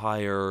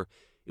empire,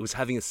 it was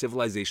having a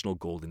civilizational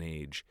golden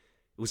age.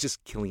 It was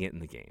just killing it in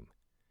the game.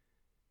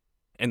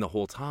 And the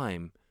whole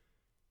time,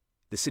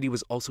 the city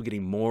was also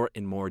getting more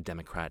and more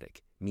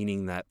democratic,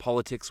 meaning that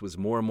politics was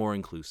more and more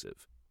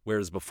inclusive.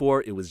 Whereas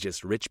before, it was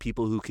just rich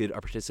people who could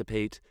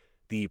participate,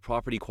 the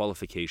property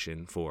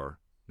qualification for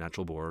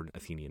natural-born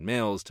Athenian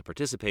males to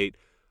participate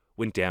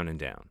went down and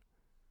down.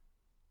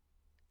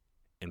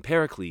 And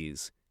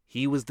Pericles,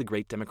 he was the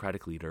great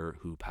democratic leader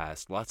who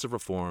passed lots of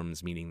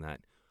reforms, meaning that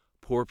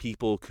poor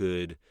people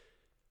could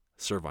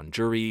serve on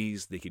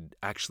juries, they could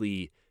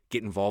actually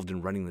get involved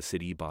in running the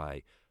city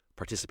by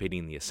participating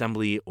in the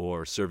assembly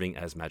or serving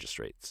as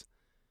magistrates.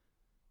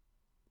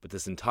 But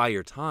this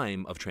entire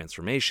time of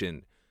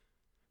transformation,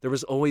 there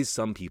was always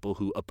some people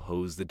who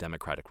opposed the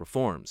democratic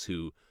reforms,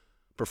 who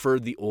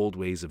preferred the old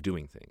ways of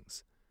doing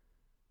things.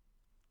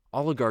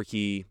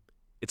 Oligarchy,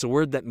 it's a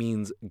word that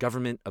means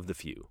government of the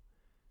few.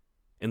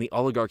 And the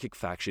oligarchic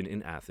faction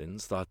in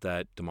Athens thought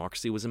that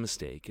democracy was a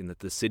mistake and that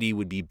the city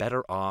would be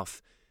better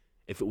off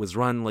if it was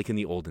run like in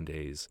the olden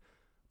days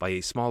by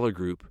a smaller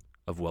group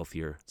of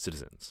wealthier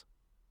citizens.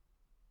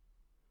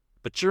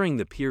 But during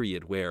the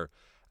period where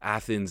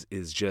Athens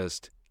is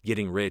just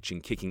getting rich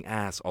and kicking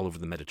ass all over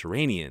the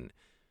Mediterranean,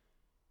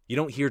 you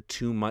don't hear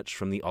too much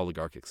from the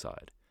oligarchic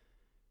side.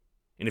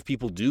 And if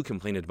people do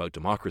complain about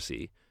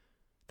democracy,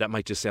 that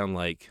might just sound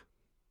like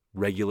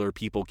regular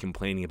people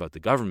complaining about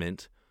the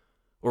government,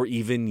 or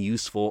even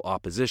useful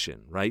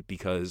opposition, right?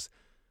 Because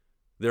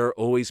there are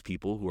always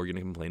people who are going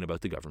to complain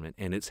about the government,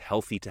 and it's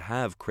healthy to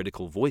have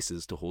critical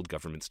voices to hold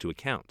governments to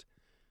account.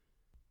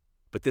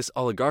 But this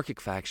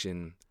oligarchic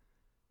faction,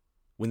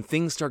 when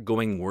things start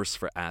going worse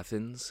for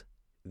Athens,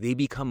 they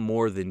become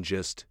more than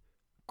just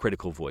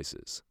critical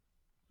voices.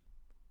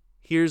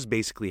 Here's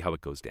basically how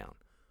it goes down.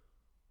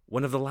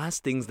 One of the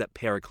last things that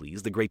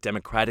Pericles, the great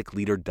democratic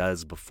leader,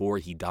 does before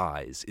he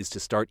dies is to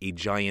start a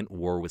giant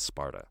war with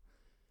Sparta.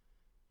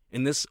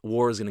 And this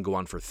war is going to go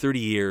on for 30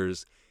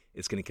 years.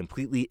 It's going to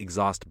completely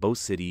exhaust both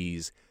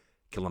cities,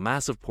 kill a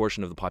massive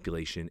portion of the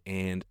population,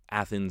 and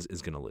Athens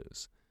is going to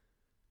lose.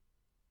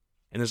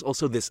 And there's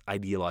also this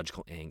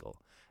ideological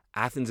angle.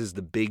 Athens is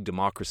the big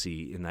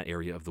democracy in that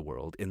area of the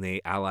world, and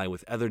they ally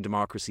with other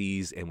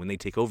democracies, and when they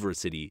take over a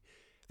city,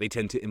 they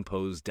tend to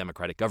impose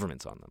democratic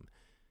governments on them.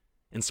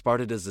 And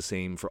Sparta does the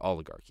same for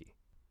oligarchy.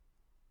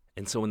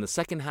 And so in the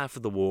second half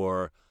of the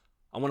war,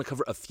 I want to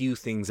cover a few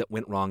things that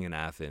went wrong in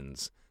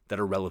Athens that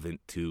are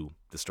relevant to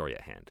the story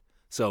at hand.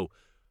 So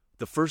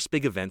the first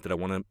big event that I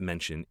want to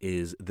mention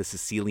is the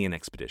Sicilian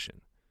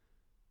Expedition.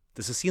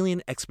 The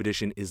Sicilian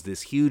Expedition is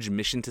this huge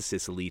mission to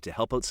Sicily to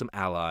help out some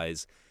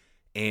allies,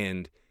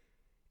 and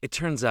it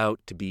turns out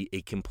to be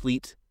a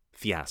complete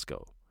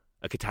fiasco,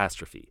 a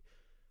catastrophe.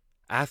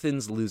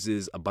 Athens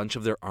loses a bunch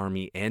of their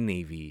army and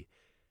navy,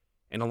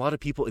 and a lot of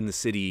people in the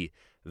city,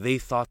 they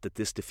thought that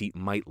this defeat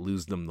might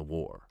lose them the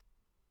war.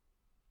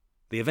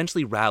 They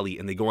eventually rally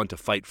and they go on to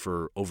fight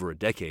for over a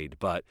decade,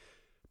 but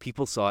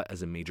people saw it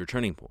as a major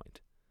turning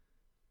point.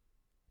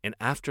 And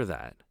after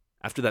that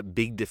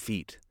big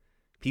defeat,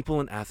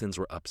 people in Athens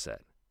were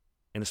upset,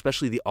 and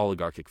especially the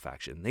oligarchic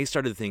faction. They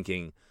started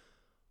thinking,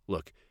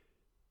 look,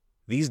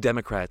 these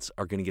Democrats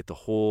are going to get the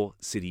whole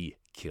city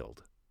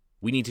killed.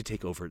 We need to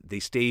take over. They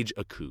stage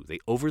a coup. They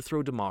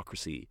overthrow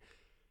democracy,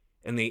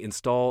 and they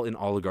install an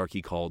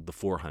oligarchy called the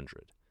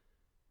 400.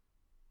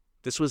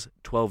 This was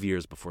 12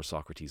 years before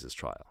Socrates'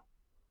 trial.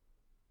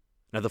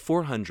 Now, the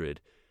 400,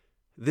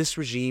 this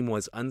regime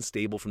was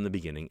unstable from the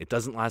beginning. It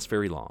doesn't last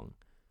very long.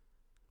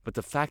 But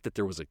the fact that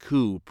there was a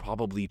coup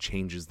probably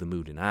changes the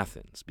mood in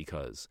Athens,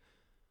 because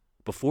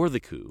before the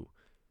coup,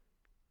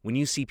 when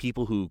you see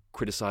people who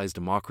criticize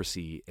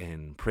democracy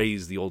and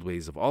praise the old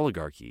ways of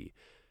oligarchy,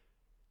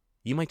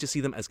 you might just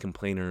see them as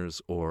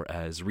complainers or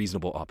as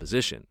reasonable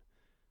opposition.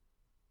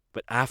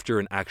 But after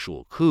an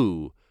actual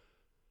coup,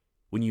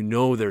 when you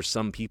know there's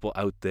some people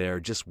out there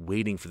just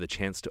waiting for the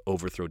chance to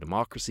overthrow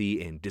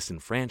democracy and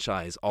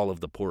disenfranchise all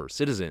of the poorer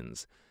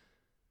citizens,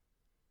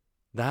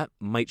 that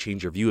might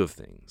change your view of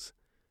things.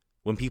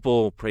 When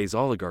people praise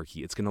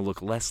oligarchy, it's going to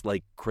look less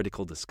like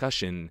critical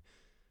discussion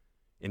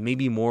and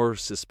maybe more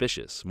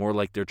suspicious, more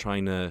like they're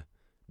trying to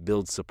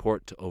build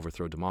support to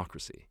overthrow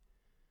democracy.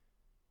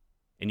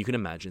 And you can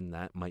imagine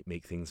that might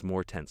make things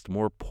more tense,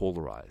 more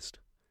polarized.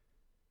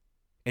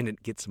 And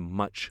it gets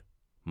much,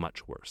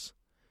 much worse.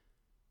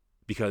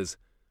 Because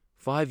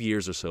 5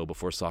 years or so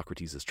before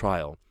Socrates'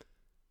 trial,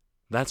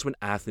 that's when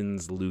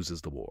Athens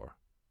loses the war.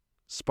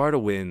 Sparta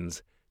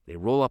wins, they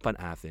roll up on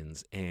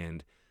Athens,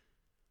 and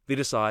they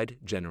decide,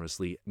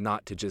 generously,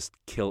 not to just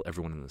kill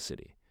everyone in the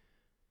city.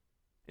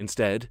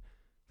 Instead,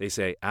 they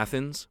say,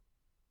 Athens,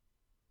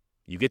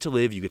 you get to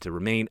live, you get to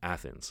remain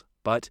Athens,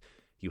 but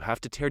you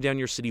have to tear down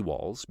your city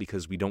walls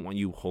because we don't want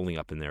you holding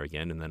up in there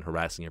again and then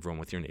harassing everyone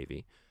with your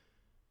navy.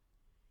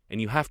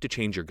 And you have to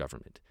change your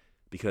government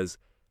because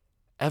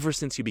ever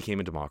since you became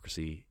a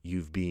democracy,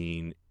 you've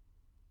been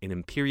an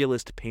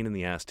imperialist pain in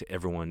the ass to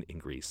everyone in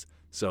Greece.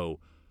 So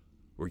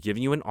we're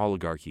giving you an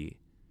oligarchy,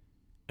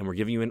 and we're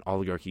giving you an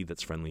oligarchy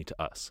that's friendly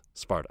to us,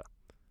 Sparta.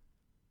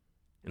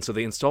 And so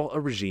they install a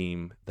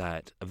regime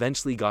that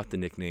eventually got the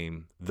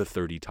nickname the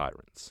 30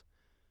 Tyrants.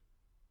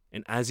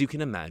 And as you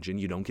can imagine,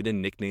 you don't get a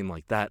nickname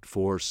like that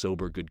for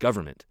sober good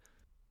government.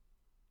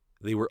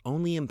 They were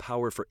only in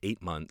power for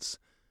 8 months,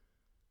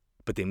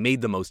 but they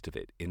made the most of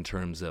it in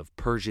terms of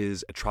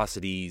purges,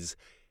 atrocities,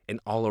 and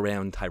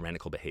all-around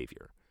tyrannical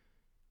behavior.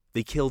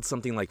 They killed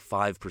something like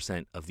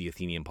 5% of the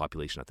Athenian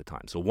population at the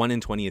time, so 1 in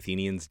 20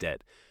 Athenians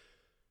dead.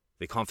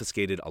 They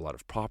confiscated a lot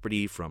of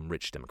property from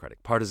rich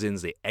Democratic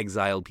partisans. They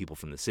exiled people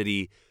from the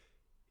city.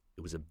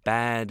 It was a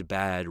bad,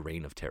 bad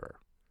reign of terror.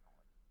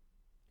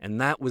 And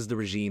that was the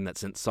regime that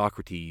sent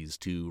Socrates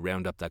to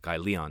round up that guy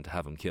Leon to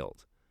have him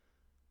killed.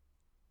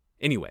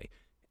 Anyway,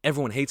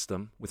 everyone hates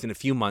them. Within a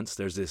few months,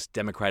 there's this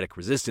democratic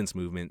resistance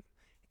movement,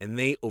 and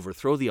they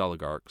overthrow the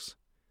oligarchs.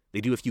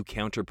 They do a few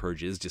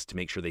counter-purges just to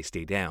make sure they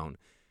stay down,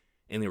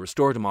 and they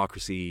restore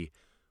democracy,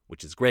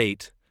 which is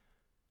great.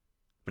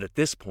 But at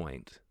this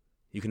point,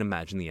 you can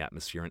imagine the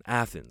atmosphere in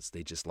Athens.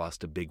 They just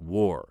lost a big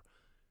war.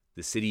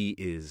 The city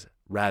is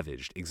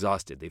ravaged,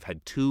 exhausted. They've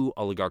had 2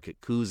 oligarchic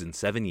coups in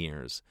 7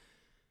 years.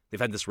 They've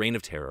had this reign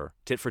of terror,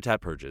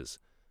 tit-for-tat purges.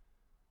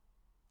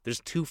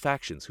 There's 2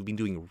 factions who've been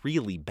doing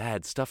really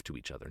bad stuff to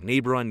each other.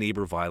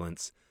 Neighbor-on-neighbor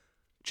violence.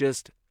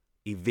 Just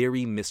a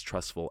very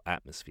mistrustful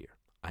atmosphere,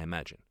 I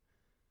imagine.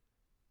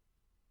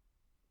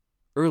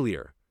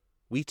 Earlier,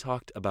 we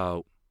talked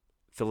about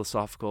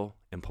philosophical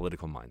and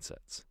political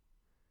mindsets.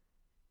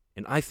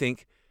 And I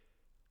think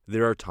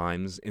there are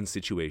times and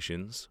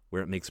situations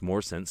where it makes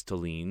more sense to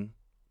lean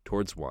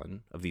towards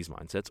one of these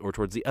mindsets or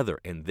towards the other.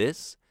 And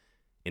this,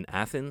 in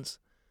Athens,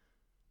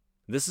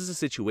 this is a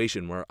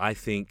situation where I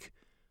think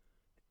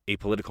a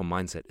political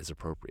mindset is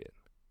appropriate.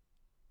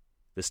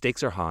 The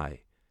stakes are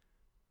high.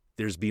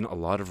 There's been a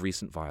lot of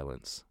recent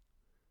violence.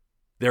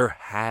 There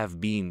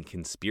have been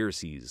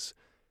conspiracies.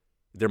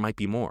 There might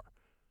be more.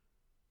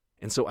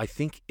 And so I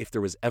think if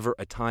there was ever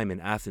a time in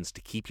Athens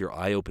to keep your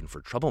eye open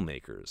for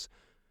troublemakers,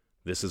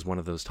 this is one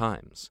of those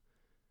times.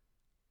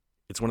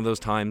 It's one of those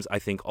times, I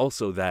think,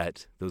 also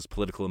that those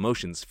political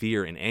emotions,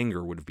 fear and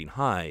anger, would have been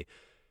high,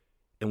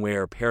 and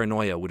where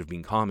paranoia would have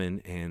been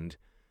common, and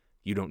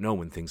you don't know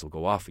when things will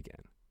go off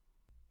again.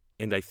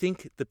 And I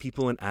think the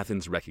people in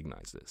Athens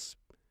recognize this,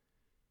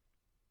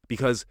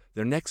 because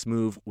their next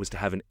move was to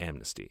have an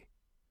amnesty.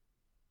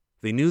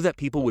 They knew that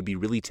people would be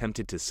really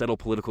tempted to settle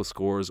political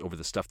scores over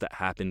the stuff that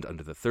happened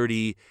under the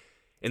 30,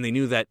 and they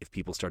knew that if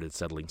people started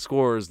settling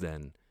scores,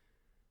 then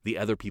the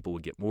other people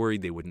would get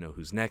worried, they wouldn't know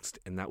who's next,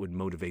 and that would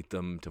motivate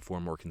them to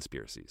form more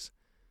conspiracies.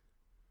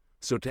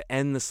 So to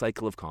end the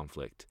cycle of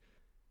conflict,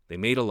 they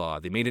made a law,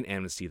 they made an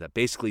amnesty that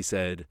basically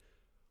said,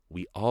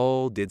 we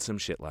all did some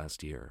shit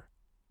last year,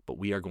 but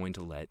we are going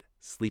to let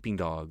sleeping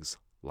dogs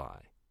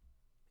lie.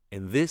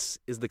 And this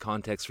is the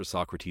context for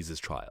Socrates'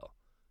 trial.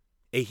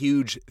 A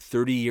huge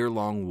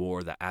 30-year-long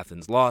war that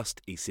Athens lost,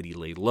 a city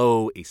laid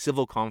low, a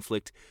civil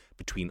conflict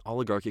between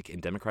oligarchic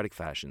and democratic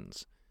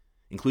factions,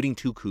 including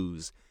 2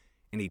 coups,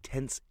 and a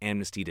tense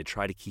amnesty to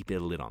try to keep a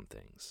lid on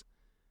things.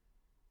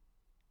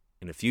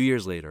 And a few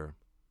years later,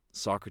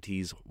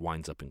 Socrates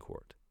winds up in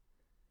court.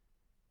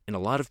 And a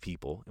lot of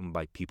people, and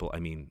by people I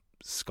mean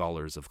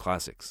scholars of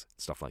classics,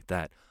 stuff like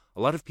that,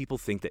 a lot of people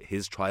think that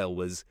his trial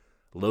was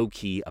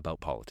low-key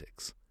about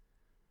politics.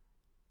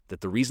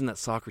 That the reason that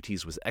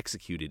Socrates was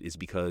executed is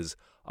because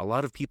a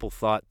lot of people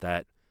thought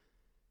that,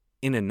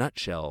 in a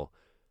nutshell,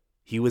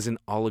 he was an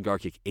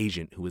oligarchic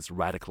agent who was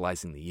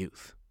radicalizing the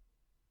youth.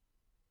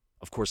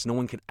 Of course, no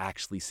one could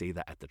actually say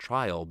that at the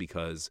trial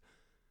because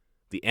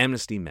the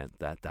amnesty meant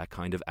that that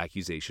kind of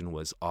accusation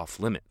was off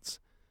limits.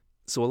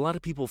 So a lot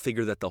of people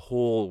figure that the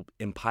whole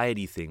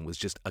impiety thing was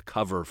just a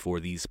cover for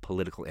these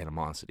political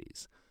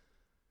animosities.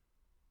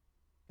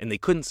 And they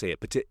couldn't say it,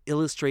 but to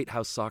illustrate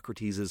how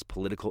Socrates'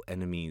 political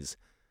enemies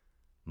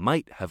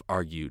might have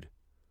argued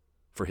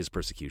for his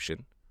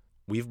persecution,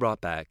 we've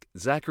brought back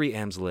Zachary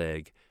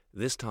Amsleg,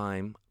 this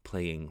time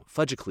playing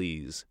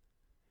Fudgicles,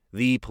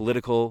 the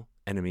political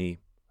enemy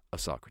of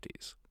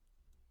Socrates.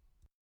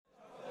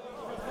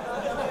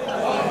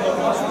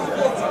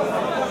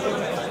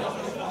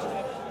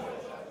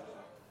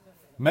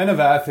 Men of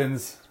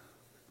Athens,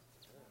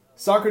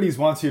 Socrates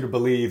wants you to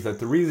believe that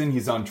the reason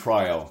he's on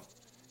trial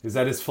is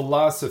that his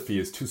philosophy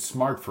is too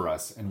smart for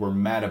us and we're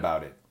mad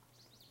about it.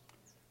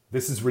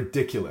 This is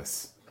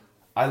ridiculous.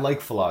 I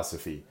like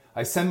philosophy.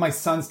 I send my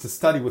sons to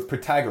study with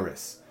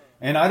Protagoras,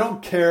 and I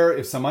don't care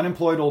if some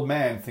unemployed old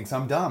man thinks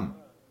I'm dumb.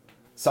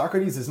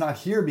 Socrates is not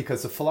here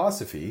because of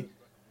philosophy.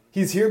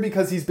 He's here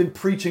because he's been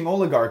preaching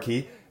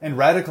oligarchy and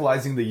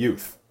radicalizing the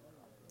youth.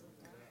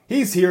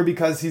 He's here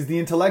because he's the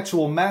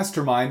intellectual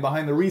mastermind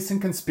behind the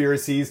recent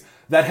conspiracies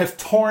that have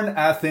torn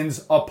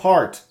Athens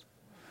apart.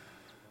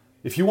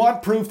 If you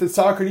want proof that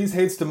Socrates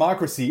hates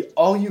democracy,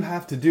 all you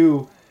have to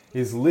do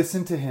is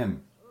listen to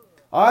him.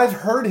 I've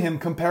heard him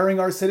comparing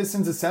our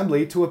citizens'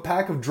 assembly to a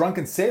pack of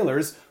drunken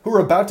sailors who are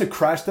about to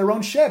crash their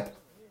own ship.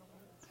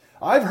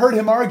 I've heard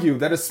him argue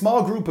that a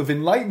small group of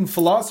enlightened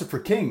philosopher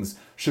kings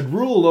should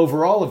rule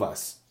over all of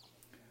us.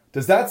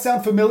 Does that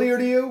sound familiar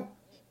to you?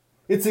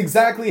 It's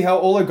exactly how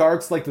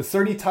oligarchs like the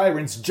 30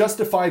 tyrants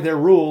justify their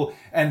rule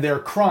and their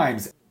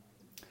crimes.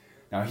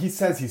 Now he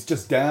says he's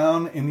just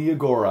down in the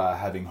agora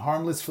having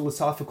harmless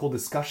philosophical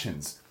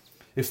discussions.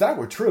 If that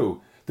were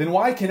true, then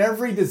why can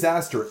every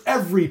disaster,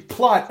 every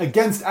plot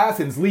against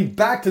Athens lead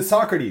back to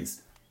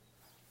Socrates?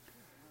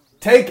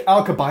 Take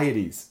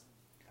Alcibiades,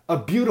 a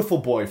beautiful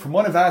boy from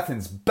one of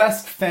Athens'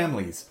 best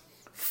families,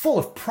 full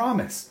of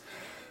promise.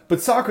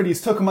 But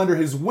Socrates took him under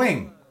his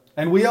wing,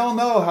 and we all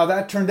know how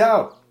that turned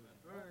out.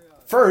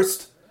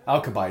 First,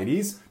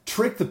 Alcibiades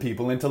tricked the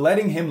people into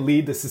letting him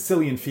lead the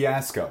Sicilian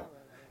fiasco.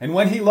 And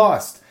when he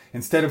lost,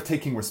 instead of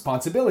taking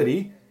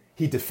responsibility,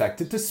 he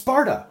defected to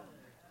Sparta.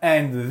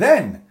 And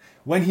then,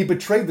 when he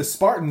betrayed the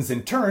Spartans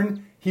in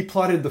turn, he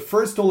plotted the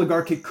first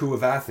oligarchic coup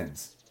of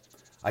Athens.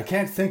 I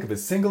can't think of a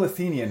single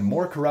Athenian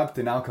more corrupt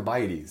than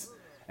Alcibiades,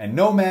 and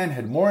no man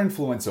had more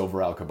influence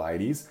over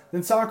Alcibiades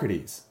than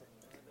Socrates.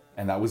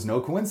 And that was no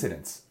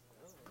coincidence.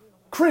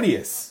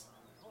 Critias,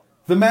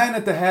 the man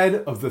at the head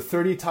of the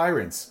 30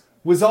 tyrants,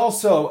 was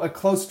also a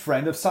close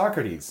friend of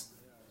Socrates.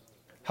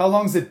 How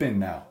long's it been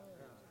now?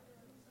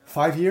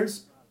 5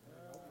 years?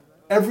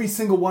 Every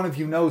single one of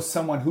you knows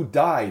someone who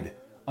died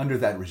under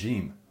that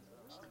regime.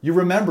 You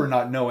remember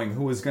not knowing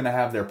who was going to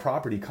have their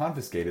property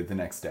confiscated the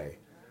next day,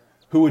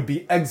 who would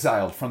be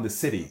exiled from the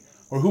city,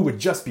 or who would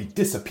just be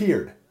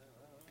disappeared.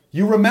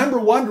 You remember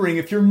wondering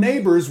if your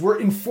neighbors were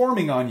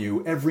informing on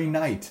you every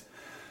night.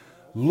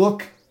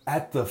 Look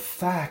at the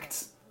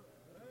facts.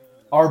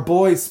 Our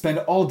boys spend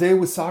all day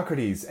with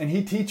Socrates, and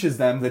he teaches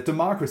them that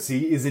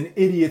democracy is an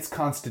idiot's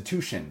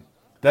constitution,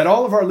 that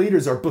all of our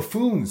leaders are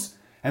buffoons,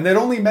 and that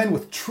only men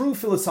with true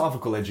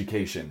philosophical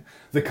education,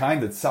 the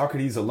kind that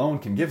Socrates alone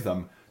can give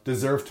them,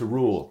 deserve to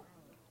rule.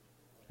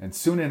 And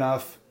soon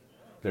enough,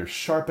 they're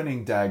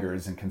sharpening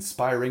daggers and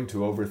conspiring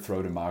to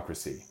overthrow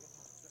democracy.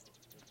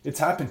 It's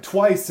happened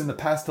twice in the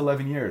past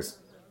 11 years,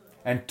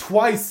 and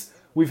twice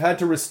we've had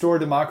to restore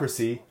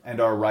democracy and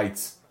our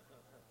rights.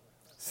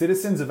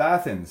 Citizens of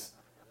Athens,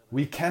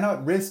 we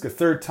cannot risk a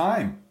third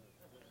time.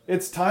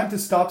 It's time to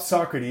stop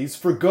Socrates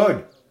for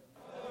good.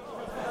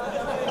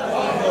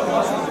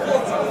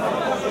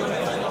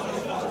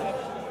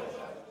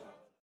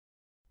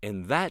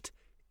 And that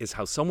is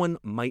how someone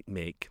might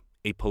make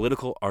a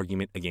political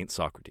argument against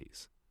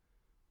Socrates.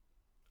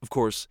 Of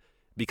course,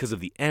 Because of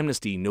the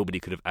amnesty, nobody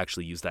could have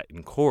actually used that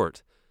in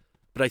court.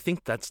 But I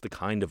think that's the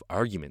kind of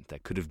argument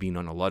that could have been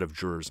on a lot of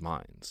jurors'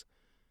 minds.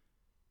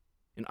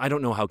 And I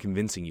don't know how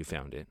convincing you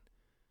found it.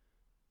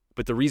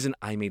 But the reason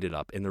I made it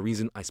up, and the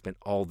reason I spent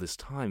all this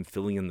time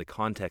filling in the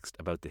context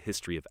about the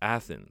history of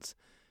Athens,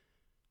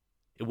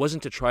 it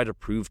wasn't to try to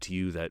prove to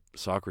you that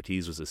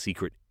Socrates was a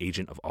secret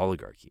agent of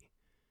oligarchy.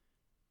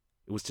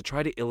 It was to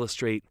try to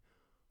illustrate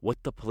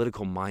what the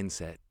political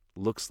mindset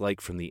looks like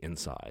from the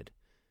inside,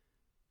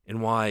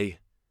 and why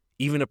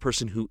even a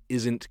person who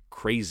isn't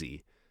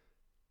crazy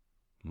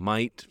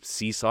might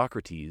see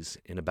Socrates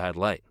in a bad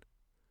light.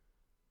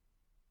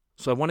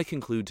 So I want to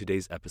conclude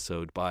today's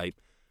episode by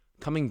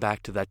coming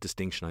back to that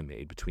distinction I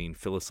made between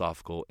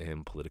philosophical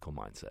and political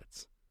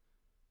mindsets.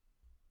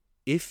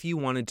 If you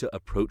wanted to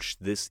approach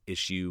this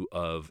issue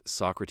of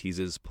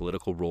Socrates'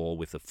 political role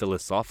with a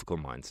philosophical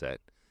mindset,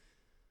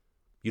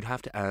 you'd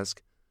have to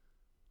ask,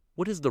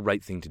 what is the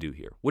right thing to do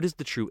here? What is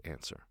the true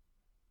answer?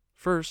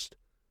 First,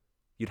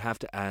 you'd have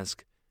to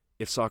ask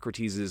if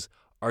Socrates'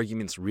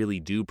 arguments really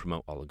do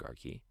promote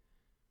oligarchy,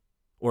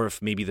 or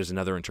if maybe there's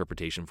another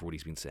interpretation for what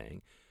he's been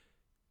saying.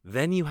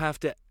 Then you have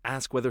to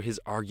ask whether his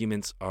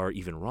arguments are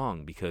even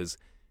wrong, because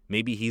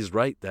maybe he's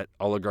right that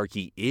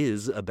oligarchy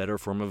is a better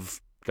form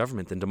of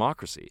government than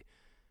democracy.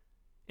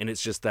 And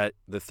it's just that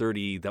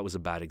that was a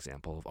bad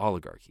example of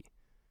oligarchy.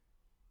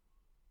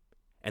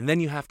 And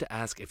then you have to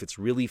ask if it's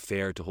really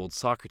fair to hold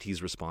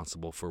Socrates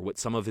responsible for what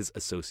some of his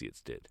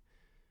associates did.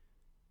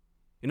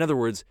 In other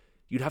words,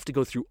 you'd have to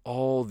go through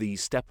all the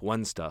step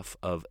one stuff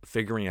of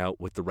figuring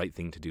out what the right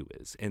thing to do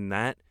is. And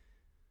that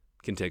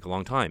can take a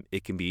long time.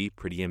 It can be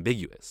pretty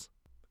ambiguous.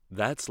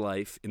 That's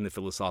life in the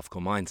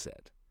philosophical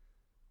mindset.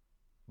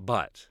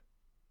 But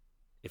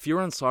if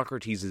you're on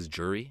Socrates'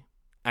 jury,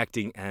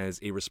 acting as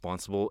a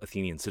responsible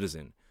Athenian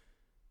citizen,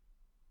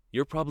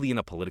 you're probably in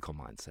a political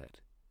mindset.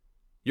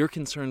 You're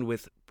concerned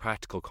with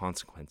practical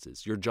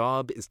consequences. Your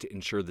job is to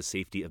ensure the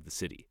safety of the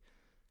city.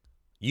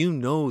 You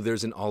know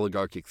there's an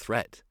oligarchic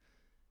threat.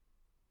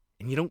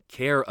 And you don't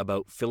care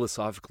about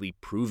philosophically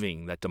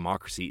proving that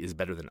democracy is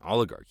better than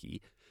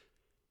oligarchy.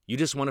 You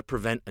just want to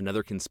prevent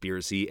another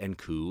conspiracy and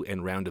coup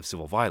and round of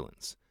civil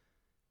violence.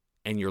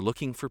 And you're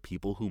looking for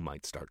people who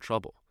might start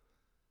trouble.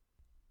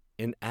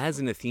 And as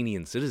an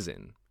Athenian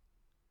citizen,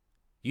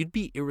 you'd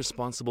be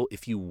irresponsible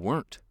if you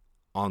weren't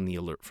on the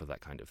alert for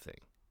that kind of thing.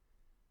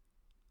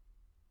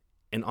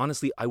 And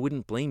honestly, I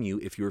wouldn't blame you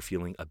if you were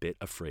feeling a bit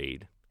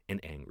afraid and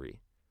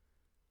angry.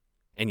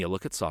 And you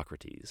look at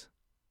Socrates,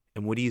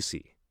 and what do you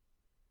see?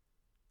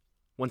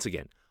 Once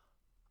again,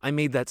 I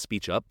made that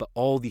speech up, but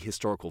all the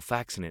historical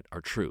facts in it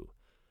are true.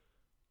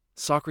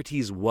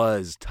 Socrates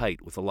was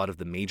tight with a lot of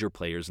the major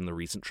players in the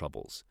recent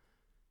troubles.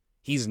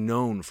 He's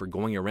known for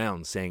going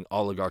around saying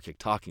oligarchic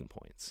talking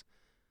points.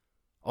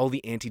 All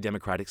the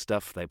anti-democratic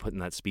stuff that I put in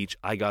that speech,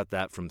 I got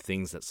that from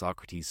things that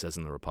Socrates says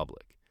in the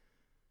Republic.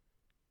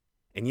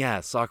 And yeah,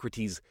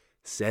 Socrates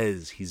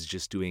says he's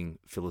just doing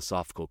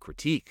philosophical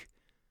critique,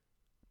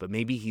 but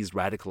maybe he's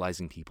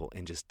radicalizing people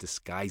and just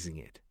disguising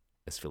it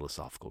as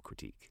philosophical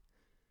critique.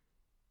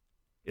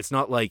 It's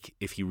not like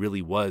if he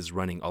really was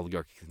running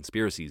oligarchic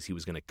conspiracies, he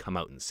was going to come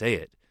out and say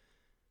it.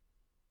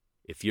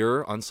 If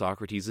you're on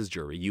Socrates'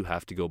 jury, you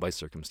have to go by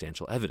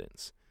circumstantial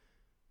evidence.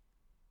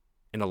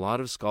 And a lot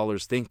of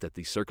scholars think that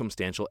the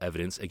circumstantial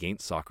evidence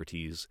against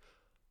Socrates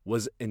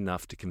was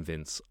enough to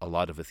convince a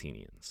lot of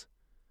Athenians.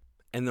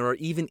 And there are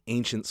even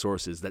ancient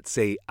sources that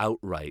say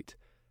outright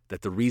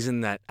that the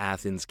reason that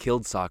Athens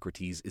killed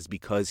Socrates is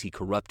because he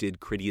corrupted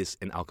Critias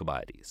and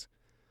Alcibiades.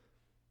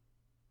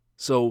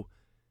 So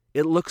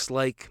it looks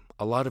like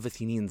a lot of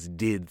Athenians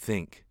did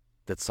think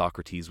that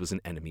Socrates was an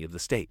enemy of the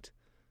state.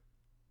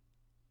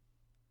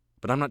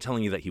 But I'm not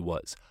telling you that he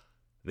was.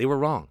 They were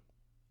wrong.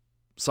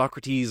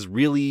 Socrates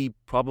really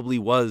probably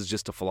was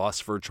just a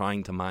philosopher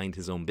trying to mind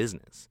his own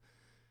business.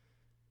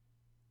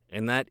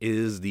 And that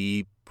is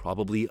the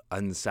probably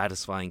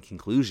unsatisfying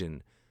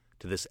conclusion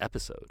to this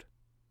episode.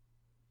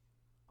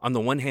 On the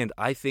one hand,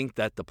 I think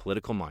that the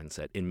political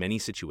mindset in many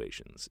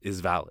situations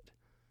is valid.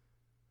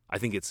 I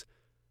think it's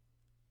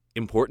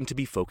important to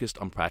be focused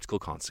on practical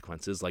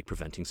consequences like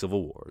preventing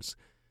civil wars.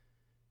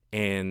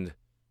 And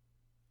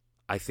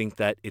I think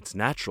that it's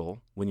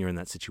natural when you're in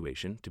that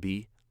situation to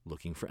be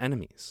looking for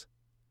enemies.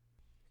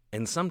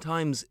 And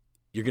sometimes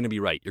you're going to be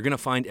right. You're going to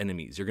find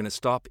enemies. You're going to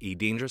stop a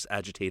dangerous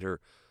agitator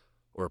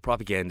or a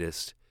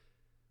propagandist.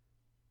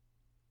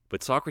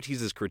 But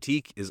Socrates'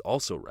 critique is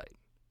also right.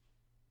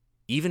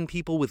 Even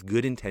people with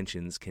good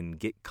intentions can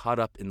get caught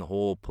up in the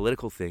whole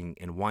political thing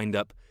and wind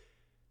up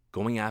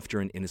going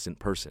after an innocent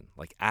person,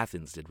 like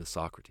Athens did with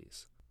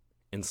Socrates.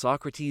 And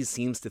Socrates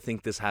seems to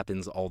think this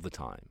happens all the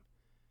time.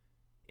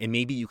 And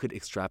maybe you could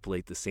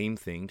extrapolate the same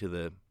thing to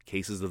the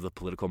cases of the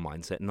political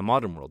mindset in the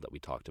modern world that we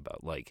talked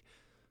about, like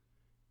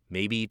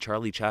maybe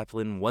Charlie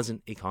Chaplin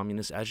wasn't a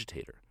communist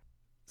agitator.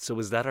 So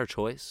is that our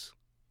choice?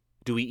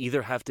 Do we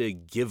either have to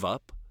give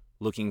up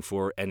looking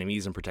for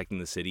enemies and protecting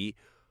the city,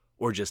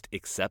 or just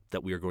accept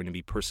that we are going to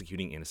be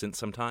persecuting innocents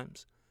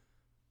sometimes?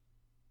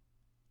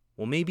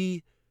 Well,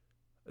 maybe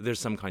there's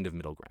some kind of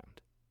middle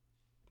ground.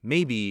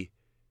 Maybe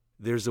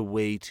there's a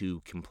way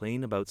to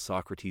complain about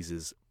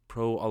Socrates'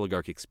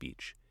 pro-oligarchic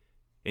speech,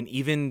 and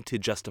even to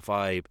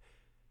justify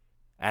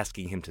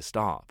asking him to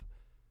stop,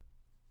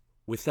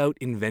 without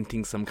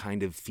inventing some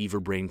kind of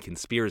fever-brain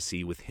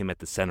conspiracy with him at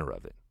the center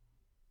of it.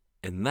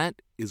 And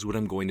that is what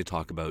I'm going to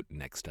talk about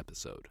next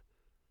episode.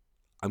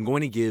 I'm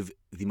going to give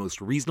the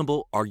most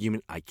reasonable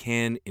argument I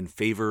can in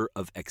favor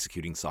of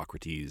executing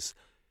Socrates,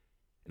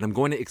 and I'm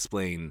going to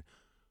explain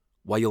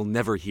why you'll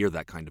never hear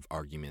that kind of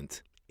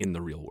argument in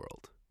the real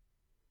world.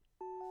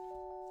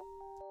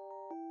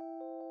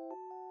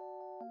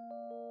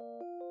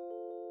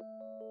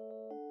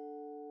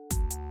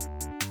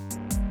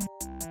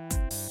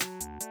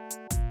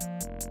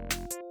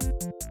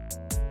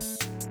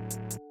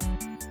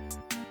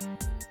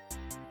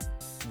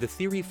 The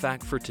theory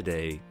fact for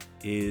today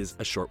is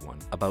a short one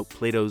about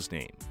Plato's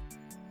name.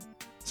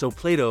 So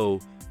Plato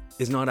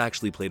is not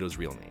actually Plato's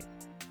real name.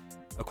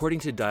 According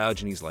to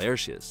Diogenes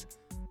Laertius,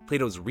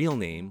 Plato's real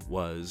name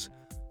was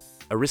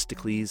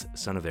Aristocles,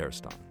 son of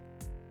Ariston.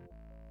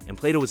 And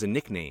Plato is a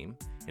nickname,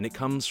 and it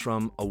comes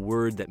from a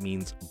word that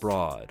means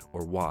broad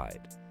or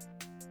wide.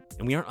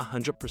 And we aren't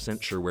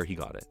 100% sure where he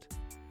got it.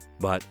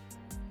 But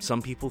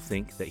some people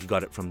think that he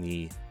got it from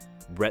the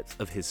breadth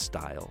of his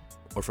style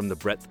or from the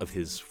breadth of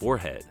his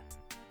forehead.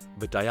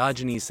 But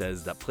Diogenes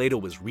says that Plato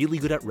was really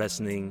good at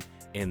wrestling,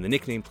 and the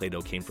nickname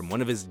Plato came from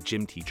one of his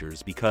gym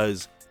teachers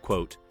because,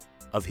 quote,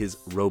 of his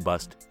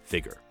robust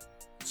figure.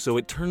 So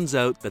it turns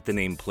out that the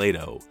name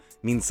Plato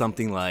means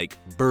something like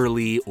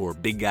burly or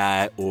big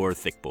guy or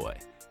thick boy.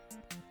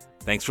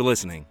 Thanks for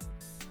listening.